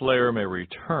 Then the slayer may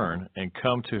return and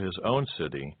come to his own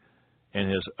city and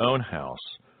his own house,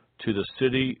 to the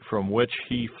city from which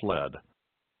he fled.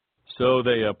 So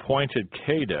they appointed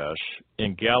Kadesh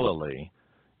in Galilee,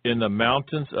 in the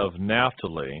mountains of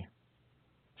Naphtali,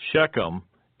 Shechem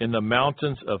in the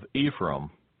mountains of Ephraim,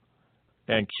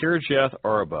 and Kirjath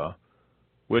Arba,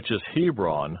 which is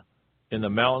Hebron, in the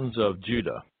mountains of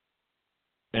Judah.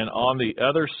 And on the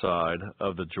other side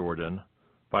of the Jordan,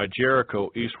 by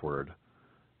Jericho eastward,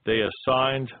 they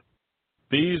assigned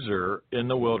Bezer in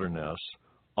the wilderness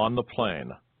on the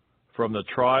plain, from the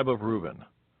tribe of Reuben,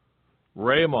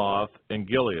 Ramoth in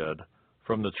Gilead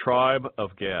from the tribe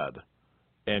of Gad,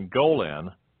 and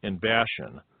Golan in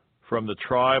Bashan from the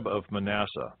tribe of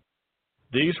Manasseh.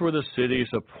 These were the cities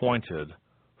appointed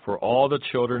for all the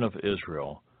children of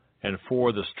Israel, and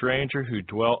for the stranger who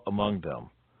dwelt among them,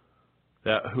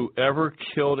 that whoever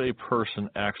killed a person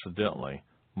accidentally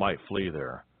might flee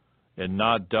there, and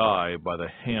not die by the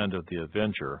hand of the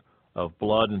avenger of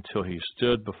blood until he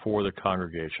stood before the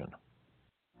congregation.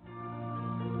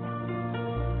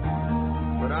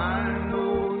 But I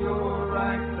know you're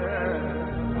right there,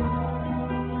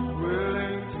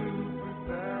 willing to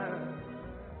prepare.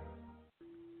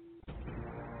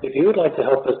 If you would like to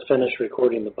help us finish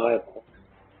recording the Bible,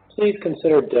 please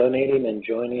consider donating and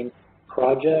joining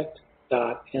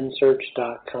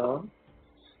project.nsearch.com.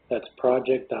 That's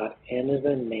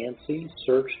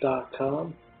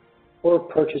project.nancysearch.com, or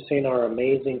purchasing our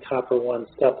amazing Copper One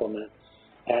supplement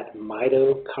at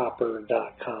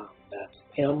mitocopper.com. That's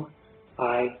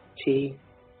MITO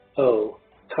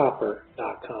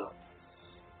copper.com.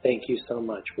 Thank you so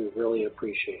much. We really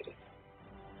appreciate it.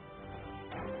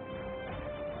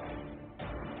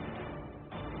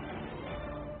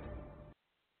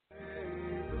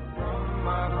 From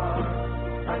my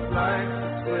heart, I'd like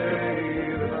to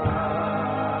say that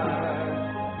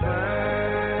I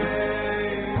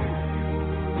thank you.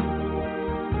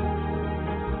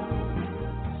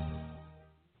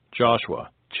 Joshua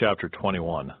chapter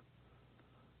 21.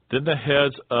 Then the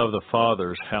heads of the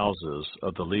fathers' houses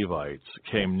of the Levites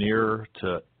came near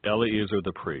to Eleazar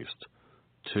the priest,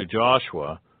 to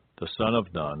Joshua the son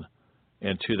of Nun,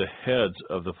 and to the heads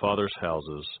of the fathers'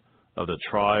 houses of the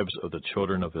tribes of the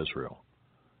children of Israel.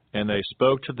 And they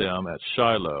spoke to them at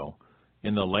Shiloh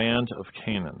in the land of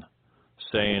Canaan,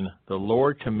 saying, The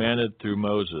Lord commanded through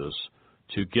Moses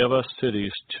to give us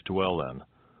cities to dwell in,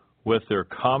 with their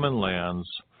common lands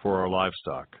for our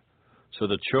livestock. So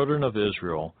the children of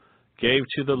Israel gave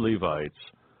to the Levites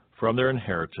from their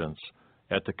inheritance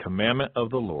at the commandment of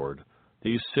the Lord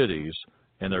these cities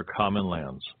and their common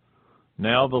lands.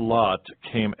 Now the lot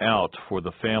came out for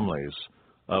the families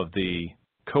of the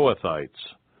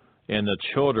Kohathites and the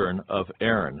children of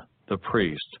Aaron the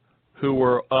priest, who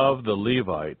were of the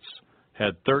Levites,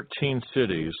 had 13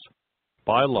 cities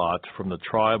by lot from the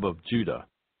tribe of Judah,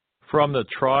 from the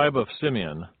tribe of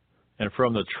Simeon, and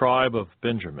from the tribe of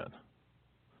Benjamin.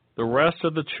 The rest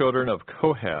of the children of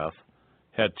Kohath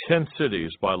had 10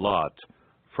 cities by lot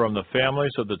from the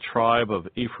families of the tribe of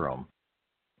Ephraim,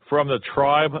 from the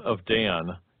tribe of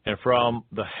Dan, and from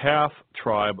the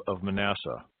half-tribe of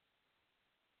Manasseh.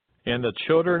 And the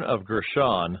children of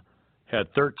Gershon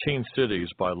had 13 cities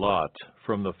by lot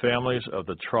from the families of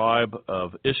the tribe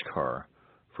of Issachar,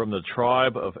 from the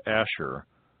tribe of Asher,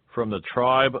 from the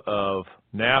tribe of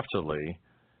Naphtali,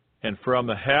 and from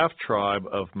the half-tribe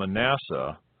of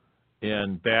Manasseh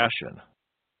in Bashan.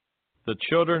 The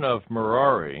children of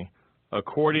Merari,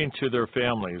 according to their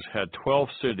families, had 12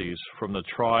 cities from the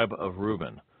tribe of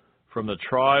Reuben, from the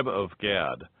tribe of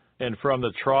Gad, and from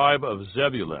the tribe of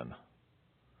Zebulun.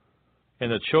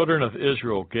 And the children of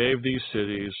Israel gave these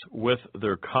cities with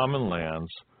their common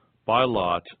lands by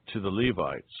lot to the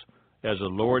Levites, as the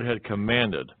Lord had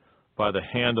commanded by the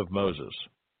hand of Moses.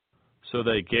 So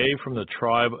they gave from the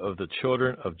tribe of the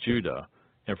children of Judah,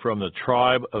 and from the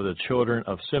tribe of the children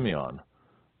of Simeon,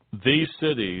 these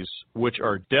cities which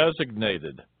are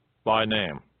designated by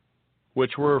name,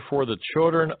 which were for the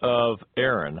children of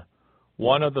Aaron,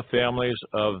 one of the families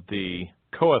of the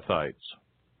Kohathites,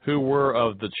 who were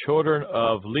of the children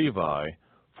of Levi,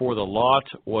 for the lot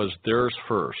was theirs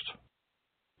first.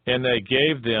 And they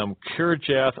gave them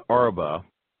Kirjath Arba.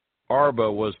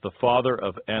 Arba was the father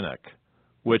of Anak,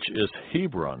 which is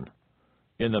Hebron,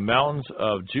 in the mountains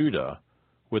of Judah,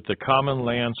 with the common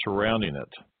land surrounding it.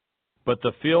 But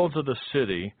the fields of the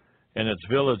city and its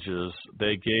villages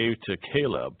they gave to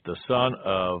Caleb, the son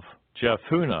of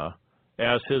Jephunneh,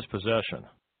 as his possession.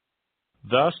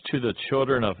 Thus to the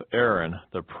children of Aaron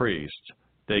the priest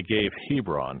they gave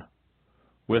Hebron,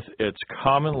 with its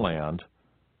common land,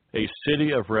 a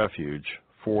city of refuge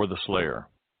for the slayer,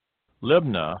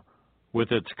 Libnah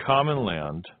with its common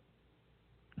land,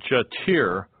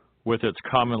 Jatir with its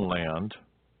common land,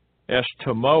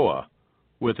 Eshtemoa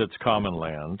with its common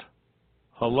land,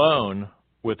 Halon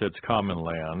with its common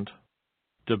land,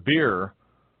 Debir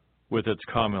with its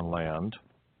common land,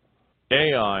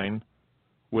 Ain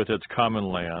with its common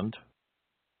land,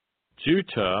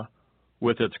 Juttah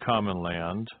with its common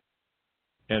land,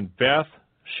 and Beth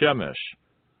Shemesh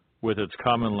with its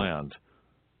common land,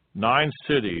 9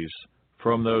 cities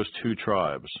from those 2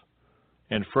 tribes.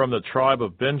 And from the tribe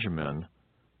of Benjamin,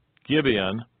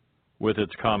 Gibeon with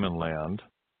its common land,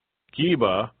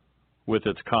 Geba with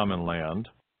its common land,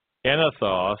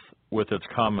 Anathoth with its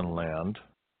common land,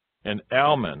 and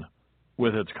Almon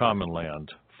with its common land,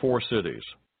 4 cities.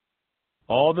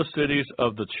 All the cities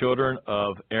of the children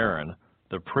of Aaron,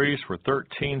 the priests, were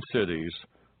 13 cities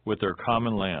with their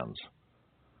common lands.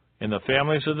 And the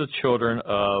families of the children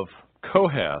of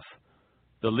Kohath,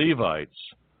 the Levites,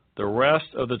 the rest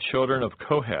of the children of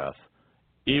Kohath,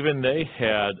 even they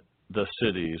had the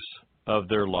cities of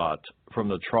their lot from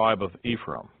the tribe of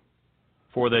Ephraim.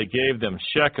 For they gave them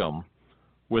Shechem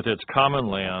with its common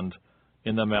land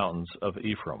in the mountains of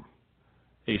Ephraim,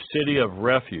 a city of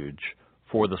refuge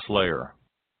for the slayer,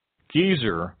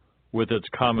 Gezer with its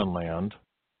common land,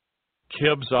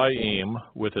 Kibzaim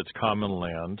with its common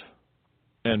land,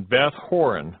 and Beth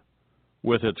Horon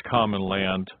with its common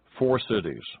land, 4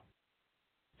 cities.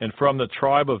 And from the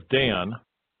tribe of Dan,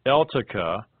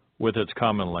 Eltekeh with its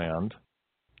common land,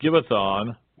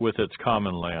 Gibbethon with its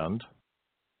common land,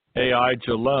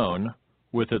 Aijalon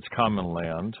with its common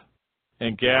land,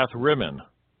 and Gath-Rimmon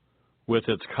with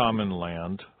its common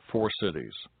land, 4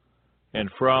 cities. And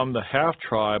from the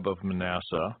half-tribe of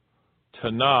Manasseh,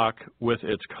 Tanakh with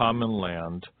its common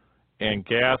land, and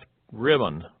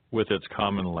Gath-Rimmon with its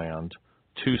common land,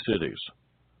 2 cities.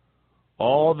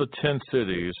 All the 10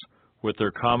 cities with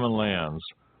their common lands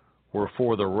were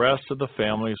for the rest of the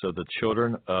families of the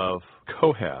children of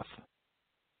Kohath.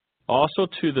 Also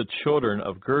to the children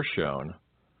of Gershon,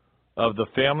 of the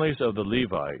families of the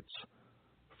Levites,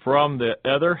 from the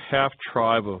other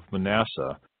half-tribe of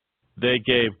Manasseh, they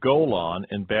gave Golan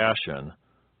in Bashan,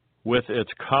 with its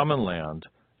common land,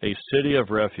 a city of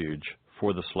refuge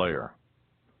for the slayer,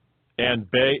 and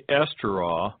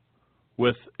Be-Eshteroth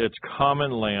with its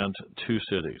common land, 2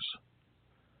 cities.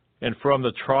 And from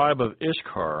the tribe of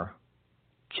Issachar,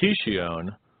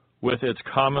 Kishion with its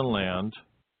common land,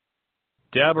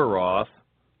 Daberoth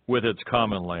with its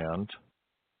common land,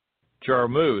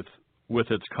 Jarmuth with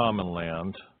its common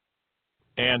land,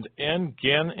 and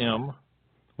En-Gannim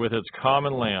with its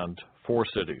common land, 4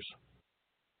 cities.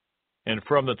 And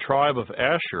from the tribe of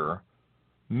Asher,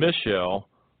 Mishal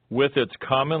with its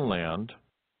common land,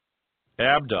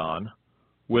 Abdon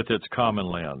with its common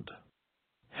land,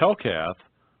 Helkath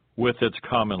with its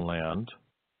common land,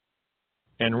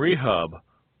 and Rehob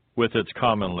with its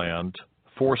common land,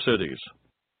 4 cities.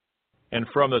 And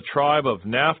from the tribe of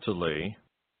Naphtali,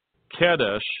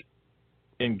 Kadesh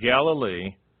in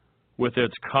Galilee with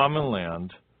its common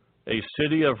land, a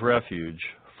city of refuge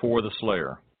for the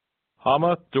slayer,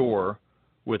 Hamath-dor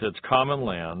with its common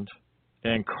land,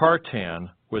 and Kartan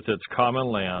with its common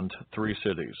land, 3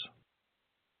 cities.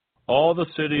 All the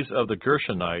cities of the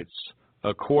Gershonites,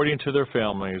 according to their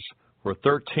families, were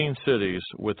 13 cities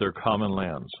with their common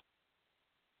lands.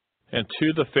 And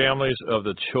to the families of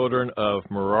the children of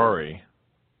Merari,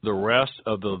 the rest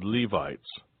of the Levites,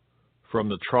 from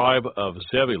the tribe of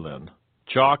Zebulun,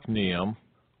 Jokneam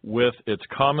with its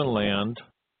common land,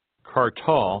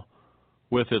 Kartal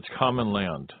with its common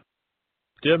land,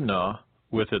 Dimnah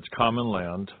with its common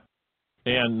land,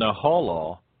 and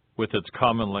Nahalal with its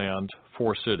common land,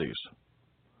 4 cities.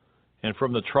 And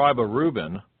from the tribe of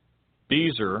Reuben,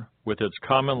 Bezer with its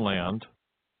common land,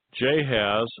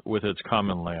 Jahaz with its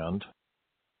common land,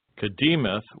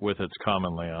 Kedemoth with its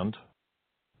common land,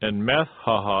 and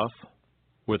Meth-Hahath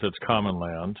with its common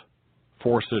land,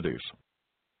 4 cities.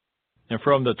 And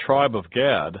from the tribe of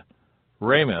Gad,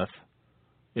 Ramoth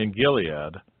in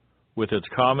Gilead with its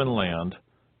common land,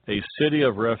 a city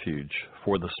of refuge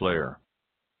for the slayer,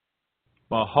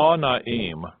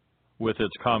 Mahanaim with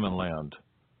its common land,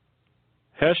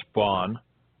 Heshbon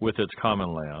with its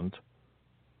common land,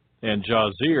 and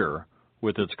Jazer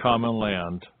with its common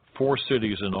land, 4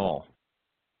 cities in all.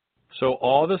 So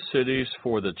all the cities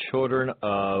for the children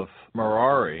of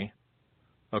Merari,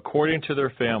 according to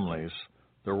their families.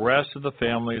 The rest of the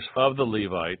families of the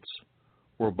Levites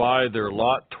were by their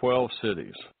lot 12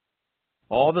 cities.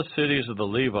 All the cities of the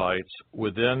Levites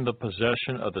within the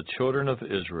possession of the children of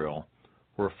Israel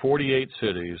were 48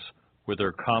 cities with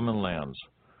their common lands.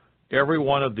 Every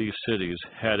one of these cities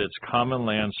had its common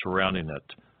land surrounding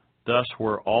it. Thus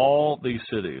were all these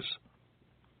cities.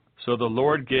 So the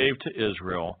Lord gave to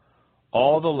Israel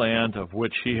all the land of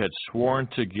which he had sworn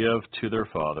to give to their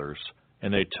fathers,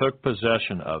 and they took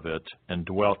possession of it and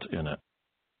dwelt in it.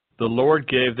 The Lord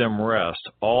gave them rest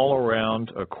all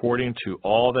around according to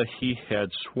all that he had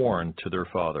sworn to their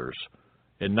fathers,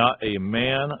 and not a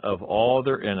man of all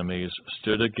their enemies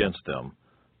stood against them.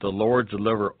 The Lord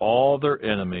delivered all their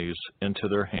enemies into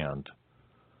their hand.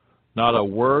 Not a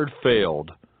word failed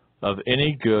of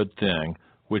any good thing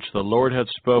which the Lord had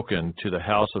spoken to the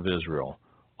house of Israel.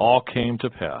 All came to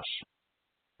pass.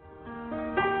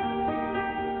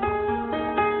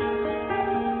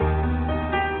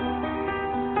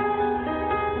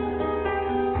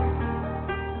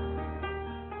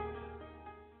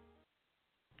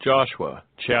 Joshua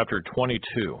chapter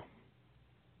 22.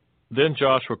 Then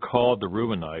Joshua called the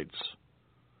Reubenites,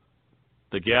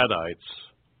 the Gadites,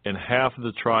 and half of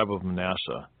the tribe of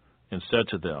Manasseh, and said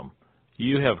to them,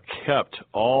 You have kept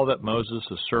all that Moses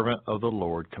the servant of the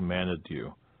Lord commanded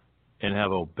you, and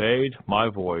have obeyed my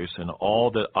voice in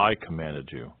all that I commanded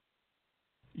you.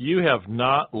 You have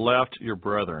not left your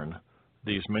brethren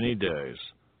these many days,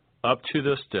 up to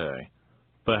this day,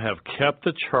 but have kept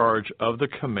the charge of the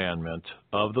commandment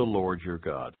of the Lord your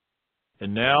God.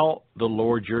 And now the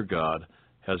Lord your God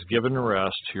has given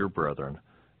rest to your brethren,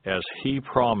 as he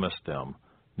promised them.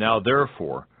 Now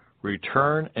therefore,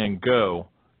 return and go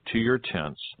to your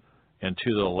tents, and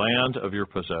to the land of your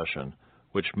possession,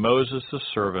 which Moses the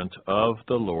servant of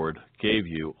the Lord gave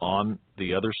you on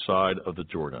the other side of the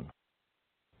Jordan.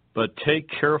 But take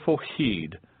careful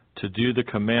heed to do the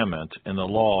commandment and the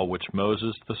law which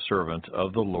Moses the servant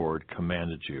of the Lord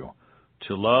commanded you,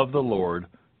 to love the Lord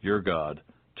your God,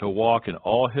 to walk in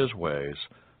all his ways,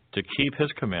 to keep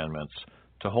his commandments,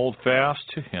 to hold fast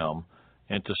to him,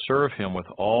 and to serve him with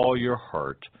all your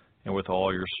heart and with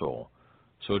all your soul.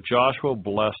 So Joshua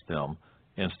blessed them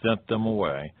and sent them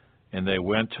away, and they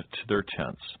went to their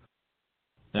tents.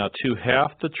 Now to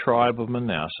half the tribe of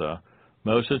Manasseh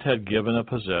Moses had given a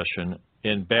possession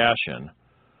in Bashan,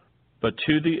 but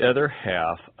to the other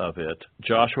half of it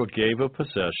Joshua gave a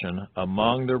possession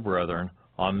among their brethren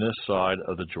on this side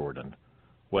of the Jordan,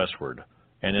 westward.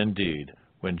 And indeed,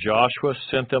 when Joshua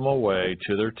sent them away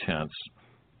to their tents,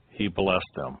 he blessed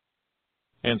them,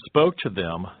 and spoke to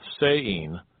them,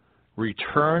 saying,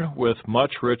 Return with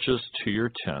much riches to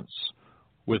your tents,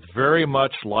 with very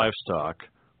much livestock,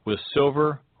 with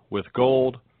silver, with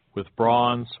gold, with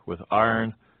bronze, with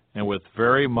iron, and with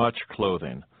very much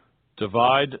clothing.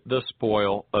 Divide the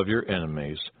spoil of your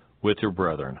enemies with your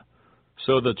brethren.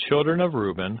 So the children of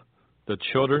Reuben, the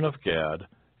children of Gad,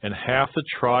 and half the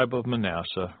tribe of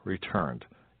Manasseh returned,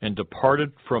 and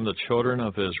departed from the children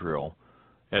of Israel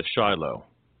at Shiloh,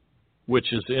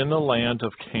 which is in the land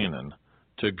of Canaan,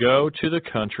 to go to the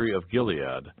country of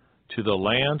Gilead, to the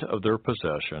land of their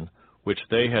possession, which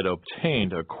they had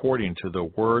obtained according to the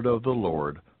word of the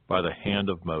Lord by the hand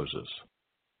of Moses.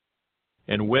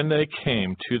 And when they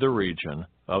came to the region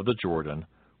of the Jordan,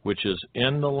 which is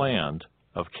in the land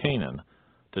of Canaan,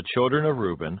 the children of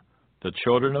Reuben, the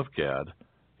children of Gad,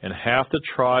 and half the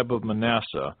tribe of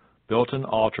Manasseh built an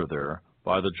altar there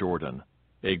by the Jordan,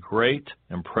 a great,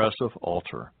 impressive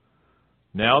altar.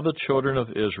 Now the children of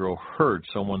Israel heard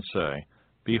someone say,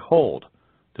 Behold,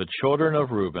 the children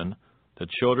of Reuben, the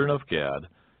children of Gad,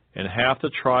 and half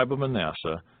the tribe of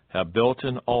Manasseh have built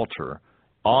an altar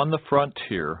on the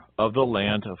frontier of the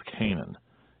land of Canaan,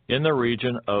 in the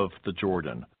region of the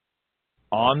Jordan,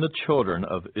 on the children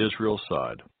of Israel's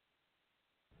side.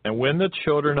 And when the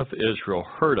children of Israel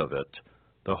heard of it,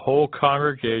 the whole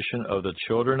congregation of the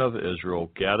children of Israel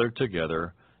gathered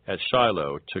together at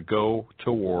Shiloh to go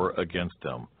to war against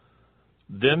them.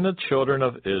 Then the children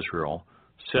of Israel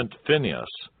sent Phinehas,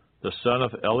 the son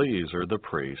of Eleazar the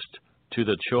priest, to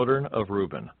the children of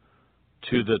Reuben,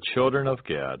 to the children of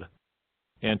Gad,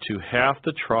 and to half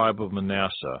the tribe of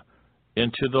Manasseh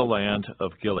into the land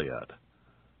of Gilead.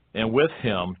 And with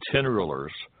him 10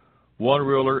 rulers, 1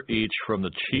 ruler each from the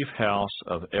chief house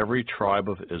of every tribe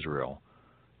of Israel,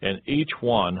 and each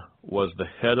one was the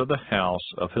head of the house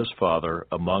of his father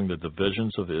among the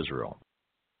divisions of Israel.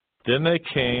 Then they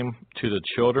came to the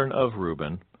children of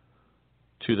Reuben,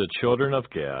 to the children of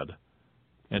Gad,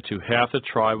 and to half the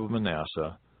tribe of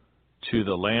Manasseh, to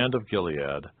the land of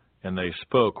Gilead, and they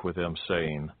spoke with them,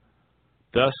 saying,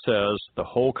 Thus says the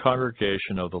whole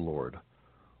congregation of the Lord.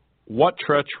 What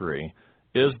treachery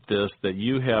is this that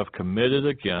you have committed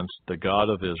against the God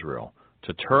of Israel,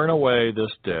 to turn away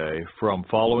this day from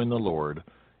following the Lord,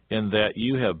 in that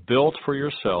you have built for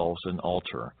yourselves an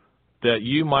altar, that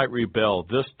you might rebel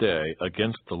this day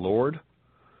against the Lord?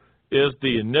 Is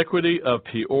the iniquity of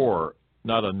Peor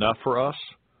not enough for us,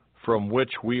 from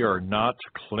which we are not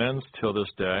cleansed till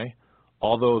this day,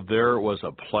 although there was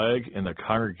a plague in the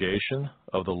congregation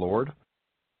of the Lord?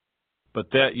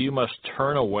 But that you must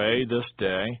turn away this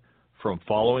day from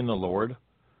following the Lord,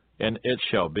 and it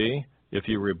shall be, if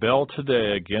you rebel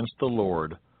today against the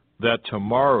Lord, that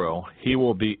tomorrow he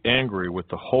will be angry with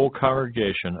the whole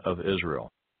congregation of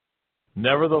Israel.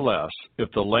 Nevertheless,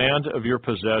 if the land of your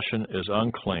possession is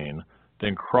unclean,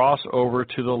 then cross over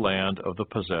to the land of the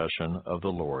possession of the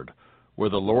Lord, where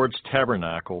the Lord's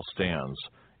tabernacle stands,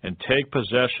 and take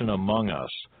possession among us.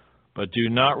 But do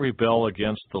not rebel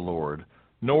against the Lord,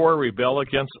 nor rebel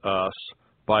against us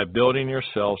by building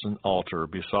yourselves an altar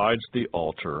besides the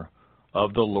altar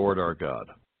of the Lord our God.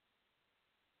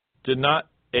 Did not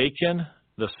Achan,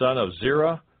 the son of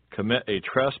Zerah, commit a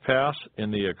trespass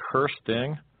in the accursed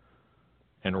thing,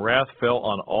 and wrath fell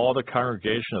on all the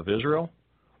congregation of Israel?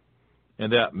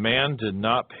 And that man did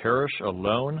not perish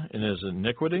alone in his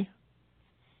iniquity?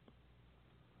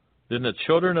 Then the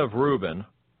children of Reuben,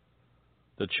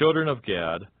 the children of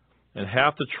Gad, and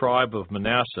half the tribe of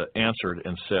Manasseh answered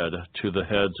and said to the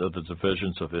heads of the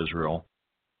divisions of Israel,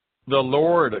 The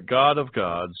Lord God of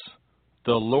gods,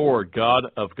 the Lord God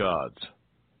of gods,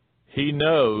 he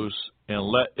knows, and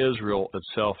let Israel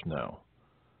itself know.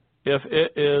 If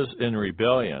it is in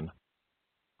rebellion,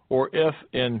 or if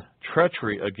in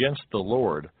treachery against the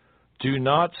Lord, do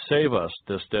not save us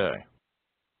this day.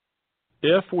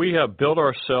 If we have built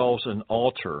ourselves an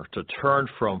altar to turn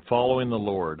from following the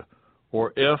Lord,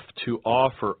 or if to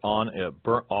offer on it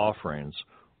burnt offerings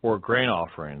or grain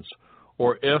offerings,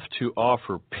 or if to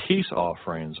offer peace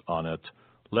offerings on it,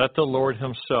 let the Lord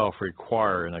himself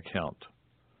require an account.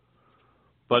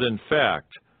 But in fact,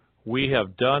 we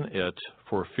have done it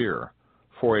for fear,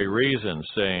 for a reason,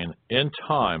 saying, In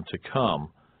time to come,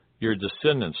 your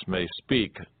descendants may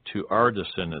speak to our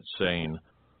descendants, saying,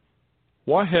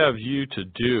 What have you to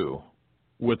do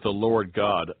with the Lord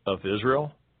God of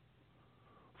Israel?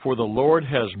 For the Lord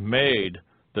has made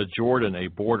the Jordan a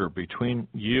border between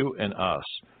you and us,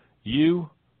 you,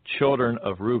 children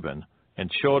of Reuben,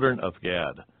 and children of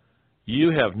Gad. You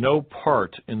have no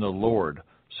part in the Lord,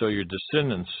 so your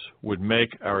descendants would make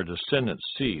our descendants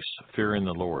cease fearing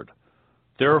the Lord.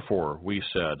 Therefore, we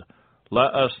said,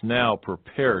 Let us now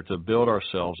prepare to build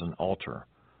ourselves an altar,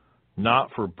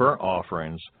 not for burnt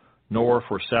offerings, nor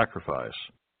for sacrifice,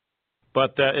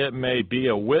 but that it may be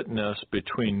a witness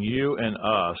between you and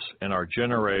us and our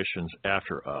generations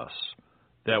after us,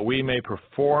 that we may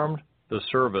perform the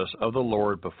service of the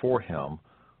Lord before him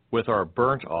with our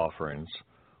burnt offerings,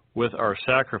 with our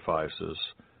sacrifices,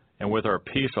 and with our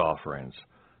peace offerings,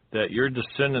 that your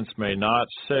descendants may not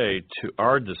say to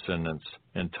our descendants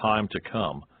in time to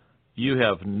come, You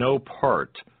have no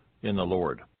part in the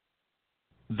Lord.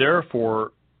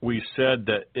 Therefore, we said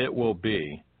that it will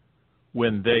be,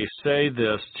 when they say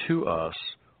this to us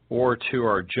or to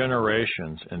our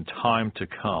generations in time to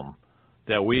come,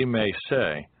 that we may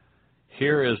say,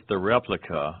 Here is the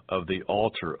replica of the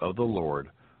altar of the Lord,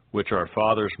 which our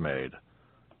fathers made,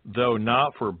 though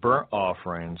not for burnt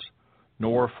offerings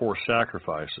nor for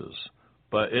sacrifices,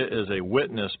 but it is a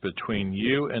witness between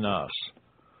you and us.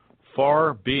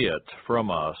 Far be it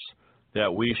from us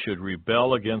that we should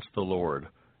rebel against the Lord,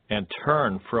 and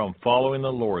turn from following the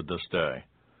Lord this day,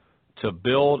 to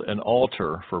build an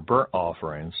altar for burnt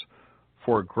offerings,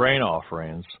 for grain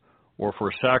offerings, or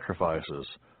for sacrifices,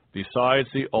 besides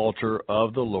the altar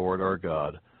of the Lord our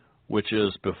God, which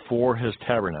is before his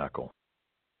tabernacle.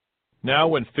 Now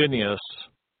when Phinehas,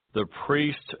 the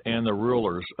priest and the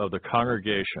rulers of the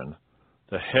congregation,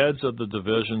 the heads of the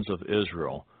divisions of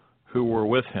Israel, who were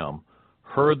with him,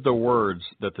 heard the words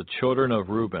that the children of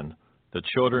Reuben, the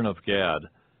children of Gad,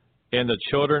 and the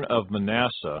children of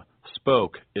Manasseh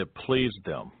spoke, it pleased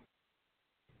them.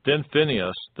 Then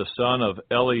Phinehas, the son of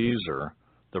Eleazar,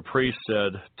 the priest,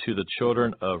 said to the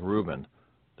children of Reuben,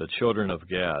 the children of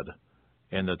Gad,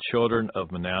 and the children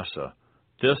of Manasseh,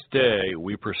 This day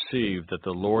we perceive that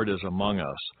the Lord is among us,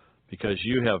 because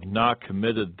you have not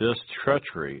committed this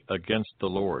treachery against the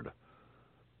Lord.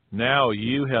 Now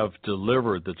you have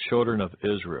delivered the children of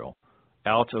Israel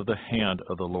out of the hand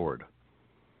of the Lord.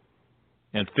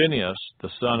 And Phinehas, the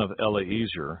son of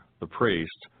Eleazar, the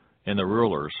priest, and the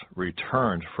rulers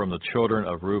returned from the children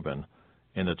of Reuben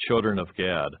and the children of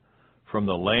Gad, from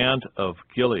the land of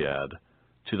Gilead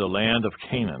to the land of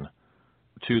Canaan,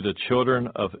 to the children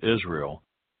of Israel,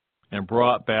 and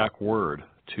brought back word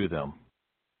to them.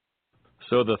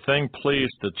 So the thing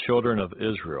pleased the children of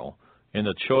Israel, and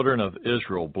the children of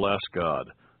Israel blessed God.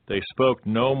 They spoke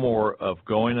no more of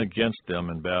going against them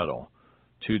in battle,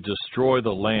 to destroy the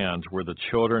land where the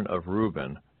children of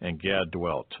Reuben and Gad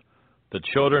dwelt. The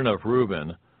children of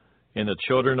Reuben and the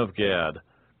children of Gad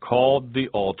called the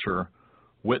altar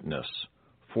Witness,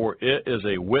 for it is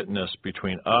a witness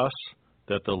between us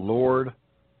that the Lord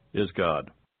is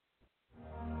God.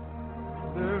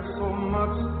 There's so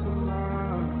much to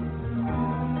learn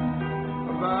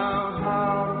about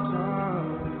how to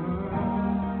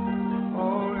turn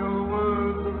all your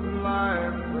words of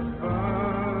life that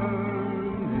burn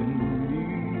in me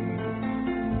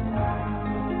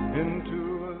into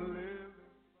a living.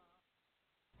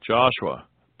 Joshua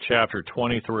chapter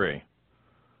 23.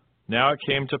 Now it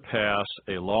came to pass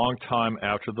a long time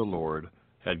after the Lord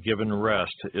had given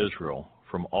rest to Israel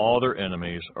from all their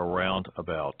enemies around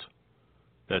about,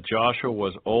 that Joshua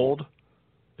was old,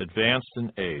 advanced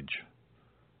in age.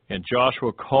 And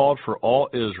Joshua called for all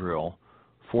Israel,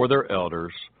 for their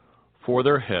elders, for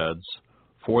their heads,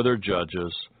 for their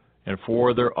judges, and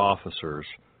for their officers,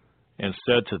 and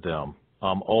said to them,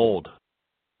 I'm old,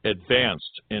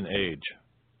 advanced in age.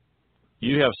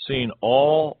 You have seen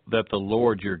all that the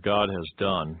Lord your God has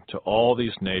done to all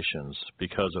these nations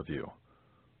because of you.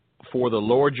 For the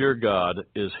Lord your God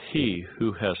is he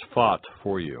who has fought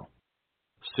for you.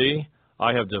 See,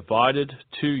 I have divided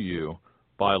to you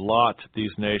by lot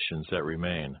these nations that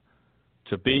remain,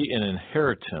 to be an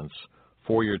inheritance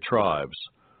for your tribes,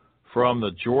 from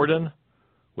the Jordan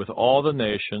with all the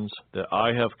nations that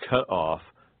I have cut off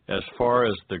as far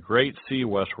as the great sea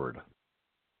westward.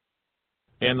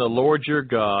 And the Lord your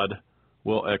God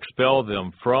will expel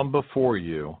them from before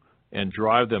you and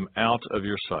drive them out of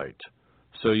your sight,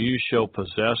 so you shall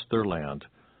possess their land,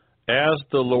 as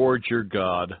the Lord your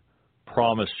God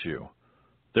promised you.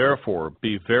 Therefore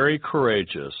be very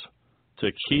courageous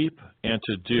to keep and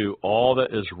to do all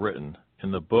that is written in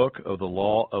the book of the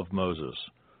law of Moses,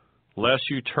 lest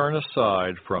you turn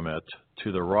aside from it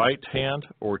to the right hand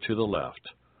or to the left,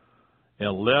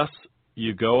 unless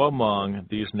you go among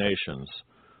these nations,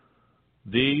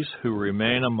 these who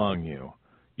remain among you.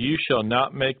 You shall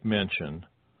not make mention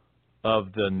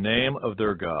of the name of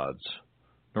their gods,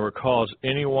 nor cause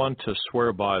anyone to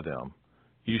swear by them.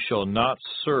 You shall not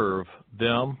serve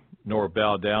them, nor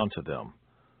bow down to them,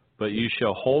 but you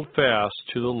shall hold fast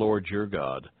to the Lord your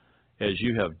God, as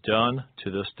you have done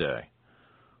to this day.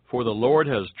 For the Lord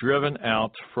has driven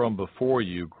out from before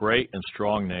you great and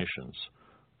strong nations,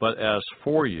 but as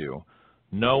for you,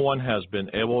 no one has been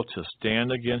able to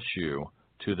stand against you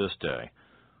to this day.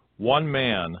 One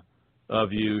man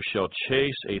of you shall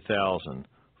chase 1,000,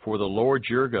 for the Lord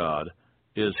your God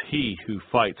is he who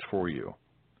fights for you,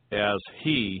 as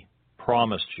he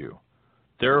promised you.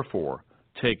 Therefore,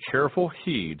 take careful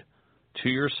heed to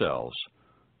yourselves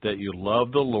that you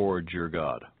love the Lord your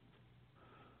God.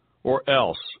 Or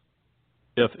else,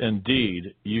 if indeed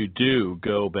you do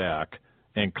go back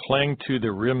and cling to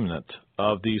the remnant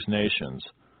of these nations,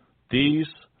 these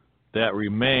that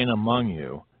remain among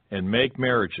you, and make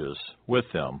marriages with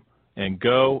them, and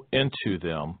go into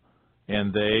them,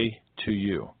 and they to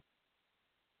you.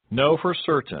 Know for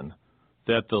certain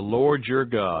that the Lord your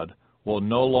God will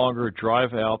no longer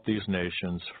drive out these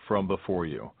nations from before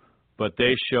you, but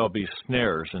they shall be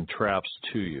snares and traps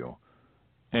to you,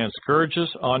 and scourges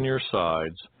on your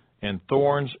sides, and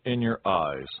thorns in your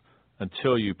eyes,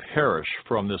 until you perish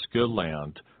from this good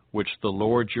land which the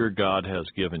Lord your God has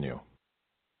given you.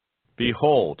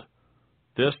 Behold,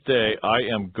 this day I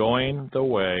am going the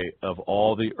way of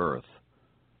all the earth,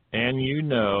 and you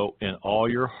know in all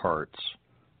your hearts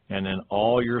and in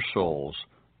all your souls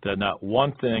that not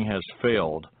one thing has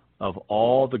failed of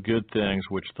all the good things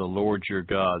which the Lord your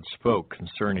God spoke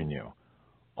concerning you.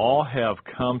 All have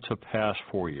come to pass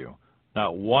for you.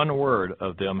 Not one word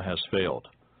of them has failed.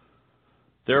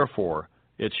 Therefore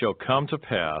it shall come to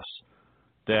pass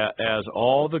that as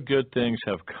all the good things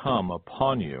have come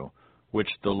upon you, which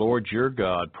the Lord your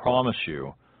God promised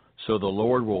you, so the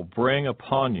Lord will bring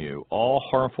upon you all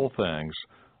harmful things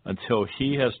until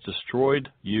he has destroyed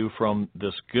you from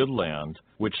this good land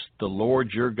which the Lord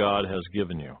your God has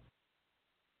given you.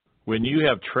 When you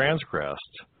have transgressed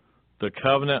the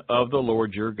covenant of the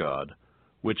Lord your God,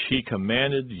 which he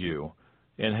commanded you,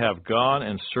 and have gone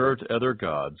and served other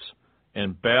gods,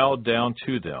 and bowed down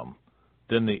to them,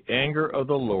 then the anger of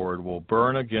the Lord will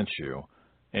burn against you,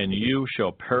 and you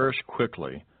shall perish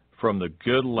quickly from the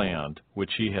good land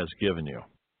which he has given you.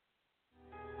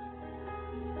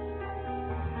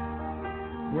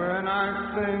 when I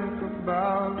think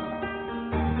about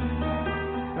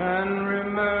and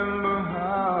remember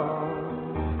how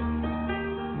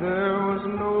there was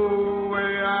no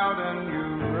way out and you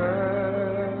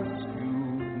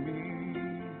rescued me.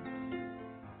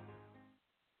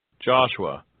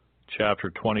 Joshua chapter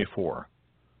 24.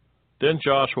 Then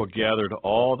Joshua gathered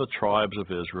all the tribes of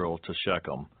Israel to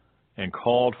Shechem, and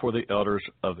called for the elders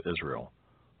of Israel,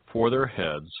 for their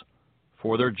heads,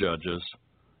 for their judges,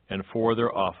 and for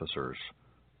their officers,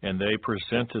 and they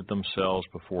presented themselves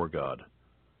before God.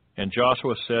 And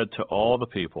Joshua said to all the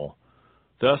people,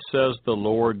 Thus says the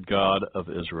Lord God of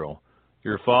Israel,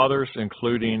 your fathers,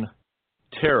 including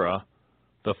Terah,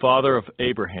 the father of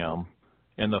Abraham,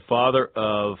 and the father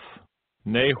of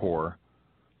Nahor,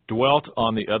 dwelt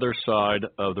on the other side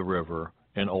of the river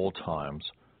in old times,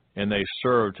 and they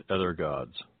served other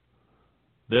gods.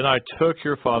 Then I took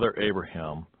your father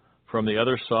Abraham from the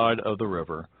other side of the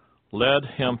river, led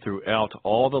him throughout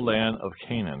all the land of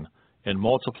Canaan, and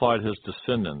multiplied his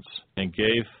descendants, and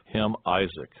gave him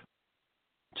Isaac.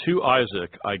 To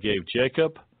Isaac I gave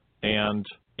Jacob and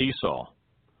Esau.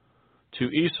 To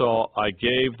Esau I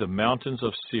gave the mountains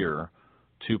of Seir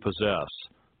to possess,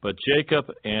 but Jacob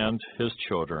and his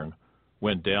children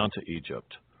went down to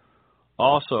Egypt.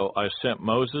 Also I sent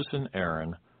Moses and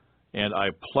Aaron, and I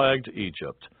plagued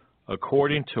Egypt,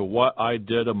 according to what I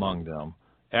did among them.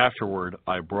 Afterward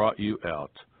I brought you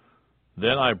out.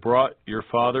 Then I brought your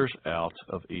fathers out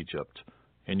of Egypt,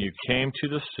 and you came to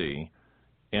the sea,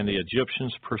 and the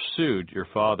Egyptians pursued your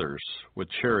fathers with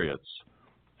chariots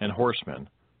and horsemen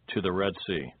to the Red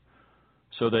Sea.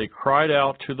 So they cried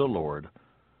out to the Lord,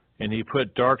 and he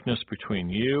put darkness between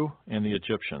you and the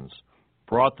Egyptians,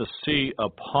 brought the sea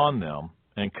upon them,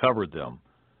 and covered them.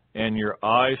 And your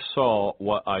eyes saw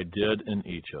what I did in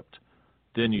Egypt.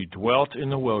 Then you dwelt in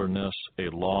the wilderness a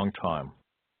long time.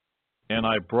 And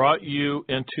I brought you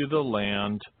into the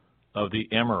land of the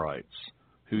Amorites,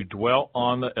 who dwelt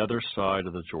on the other side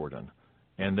of the Jordan.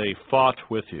 And they fought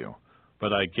with you,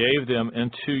 but I gave them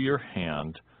into your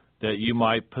hand, that you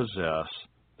might possess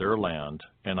their land,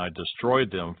 and I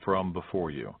destroyed them from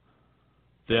before you.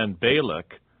 Then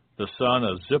Balak, the son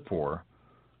of Zippor,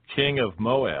 king of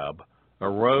Moab,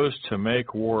 arose to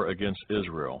make war against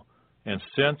Israel, and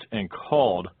sent and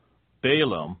called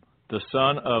Balaam, the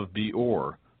son of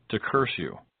Beor, to curse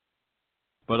you.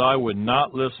 But I would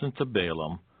not listen to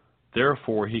Balaam,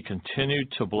 therefore he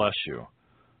continued to bless you.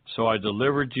 So I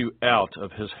delivered you out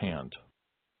of his hand.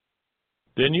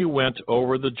 Then you went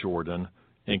over the Jordan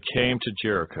and came to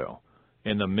Jericho,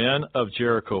 and the men of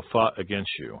Jericho fought against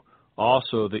you,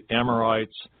 also the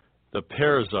Amorites, the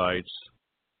Perizzites,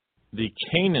 the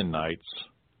Canaanites,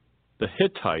 the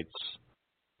Hittites,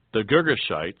 the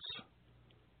Girgashites,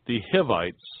 the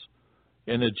Hivites,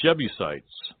 and the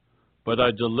Jebusites, but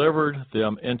I delivered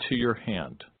them into your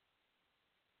hand.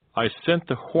 I sent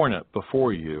the hornet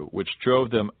before you, which drove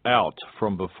them out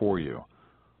from before you,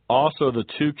 also the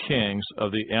 2 kings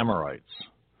of the Amorites,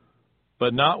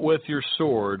 but not with your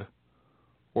sword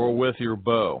or with your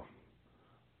bow.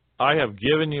 I have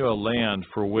given you a land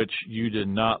for which you did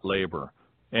not labor,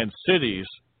 and cities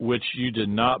which you did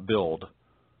not build,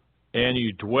 and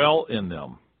you dwell in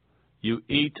them. You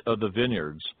eat of the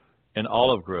vineyards and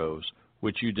olive groves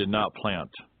which you did not plant.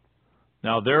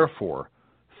 Now therefore,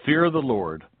 fear the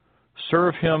Lord,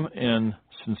 serve him in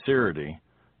sincerity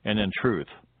and in truth,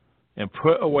 and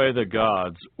put away the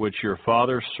gods which your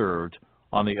fathers served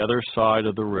on the other side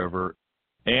of the river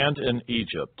and in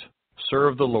Egypt.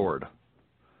 Serve the Lord.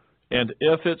 And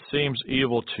if it seems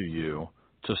evil to you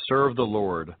to serve the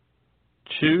Lord,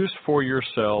 choose for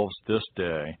yourselves this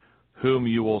day whom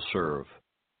you will serve,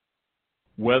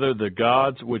 whether the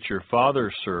gods which your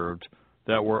fathers served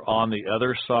that were on the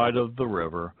other side of the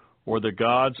river, or the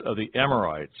gods of the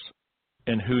Amorites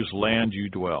in whose land you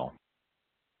dwell.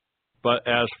 But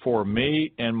as for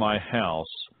me and my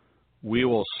house, we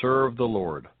will serve the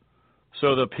Lord.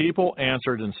 So the people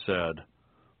answered and said,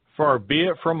 Far be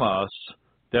it from us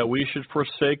that we should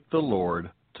forsake the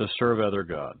Lord to serve other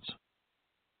gods.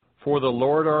 For the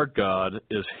Lord our God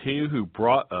is he who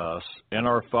brought us and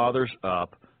our fathers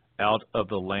up out of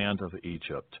the land of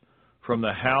Egypt, from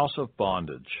the house of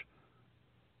bondage,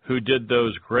 who did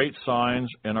those great signs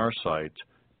in our sight,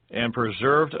 and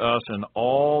preserved us in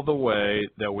all the way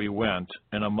that we went,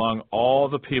 and among all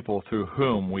the people through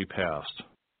whom we passed.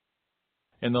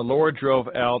 And the Lord drove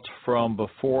out from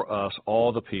before us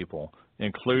all the people,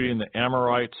 including the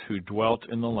Amorites who dwelt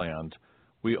in the land.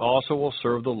 We also will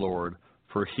serve the Lord,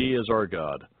 for he is our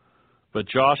God. But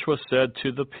Joshua said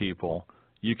to the people,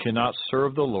 You cannot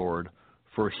serve the Lord,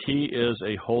 for he is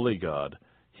a holy God.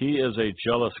 He is a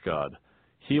jealous God.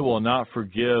 He will not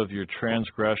forgive your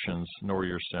transgressions nor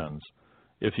your sins.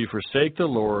 If you forsake the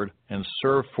Lord and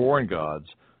serve foreign gods,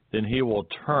 then he will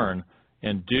turn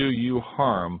and do you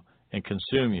harm and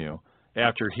consume you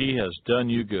after he has done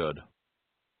you good.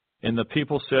 And the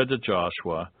people said to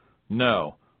Joshua,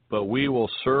 No, but we will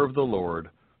serve the Lord.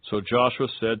 So Joshua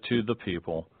said to the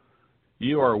people,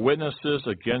 You are witnesses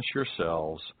against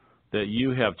yourselves that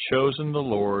you have chosen the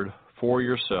Lord for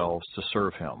yourselves to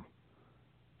serve him.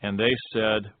 And they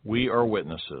said, We are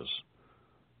witnesses.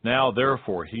 Now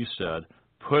therefore, he said,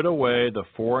 Put away the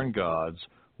foreign gods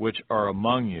which are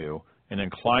among you, and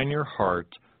incline your heart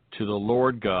to the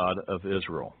Lord God of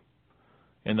Israel.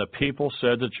 And the people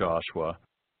said to Joshua,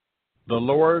 The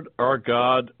Lord our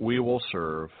God we will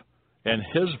serve, and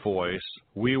his voice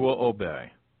we will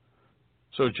obey.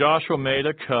 So Joshua made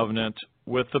a covenant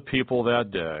with the people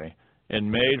that day,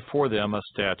 and made for them a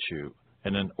statute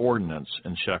and an ordinance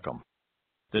in Shechem.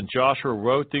 Then Joshua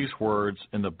wrote these words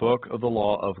in the book of the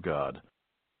law of God.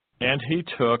 And he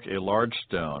took a large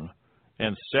stone,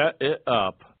 and set it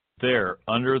up there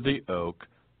under the oak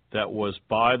that was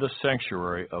by the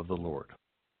sanctuary of the Lord.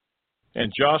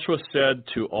 And Joshua said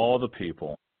to all the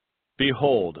people,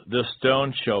 Behold, this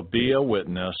stone shall be a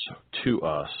witness to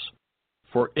us,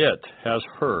 for it has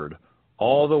heard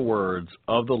all the words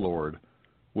of the Lord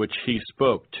which he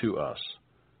spoke to us.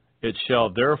 It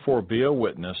shall therefore be a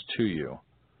witness to you,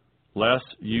 lest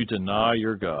you deny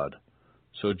your God.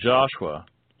 So Joshua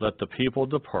let the people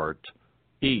depart,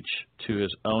 each to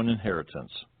his own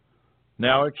inheritance.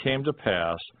 Now it came to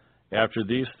pass after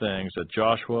these things that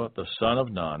Joshua the son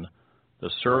of Nun,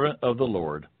 the servant of the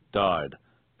Lord, died,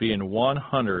 being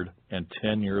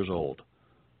 110 years old.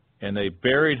 And they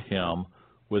buried him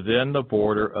within the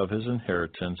border of his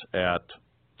inheritance at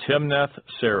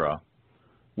Timnath-Serah,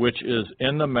 which is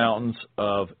in the mountains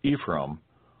of Ephraim,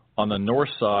 on the north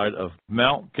side of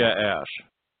Mount Gaash.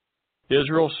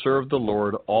 Israel served the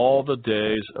Lord all the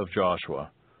days of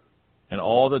Joshua, and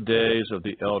all the days of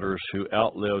the elders who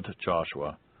outlived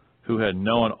Joshua, who had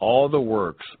known all the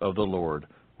works of the Lord,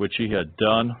 which he had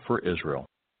done for Israel.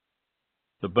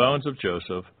 The bones of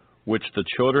Joseph, which the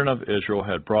children of Israel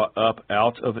had brought up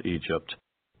out of Egypt,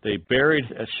 they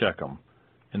buried at Shechem,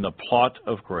 in the plot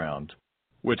of ground,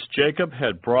 which Jacob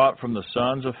had brought from the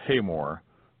sons of Hamor,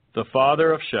 the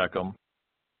father of Shechem,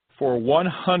 for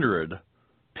 100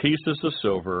 pieces of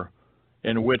silver,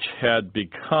 and which had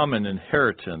become an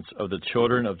inheritance of the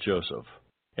children of Joseph.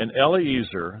 And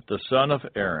Eleazar, the son of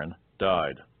Aaron,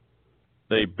 died.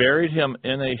 They buried him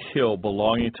in a hill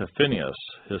belonging to Phinehas,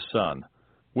 his son,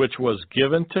 which was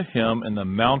given to him in the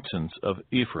mountains of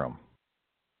Ephraim.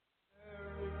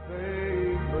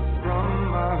 But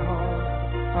from my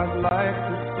heart, I'd like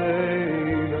to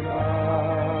say that I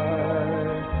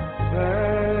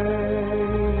thank you.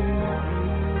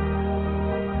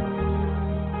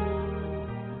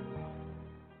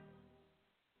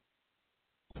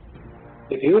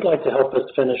 If you would like to help us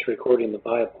finish recording the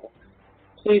Bible,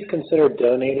 please consider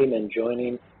donating and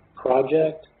joining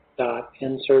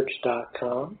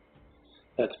project.nsearch.com.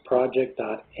 That's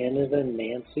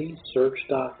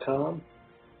project.nancysearch.com,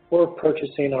 or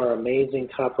purchasing our amazing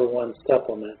Copper One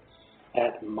supplement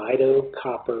at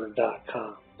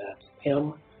mitocopper.com. That's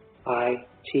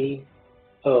MITO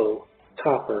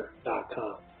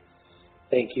copper.com.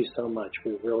 Thank you so much.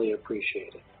 We really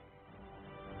appreciate it.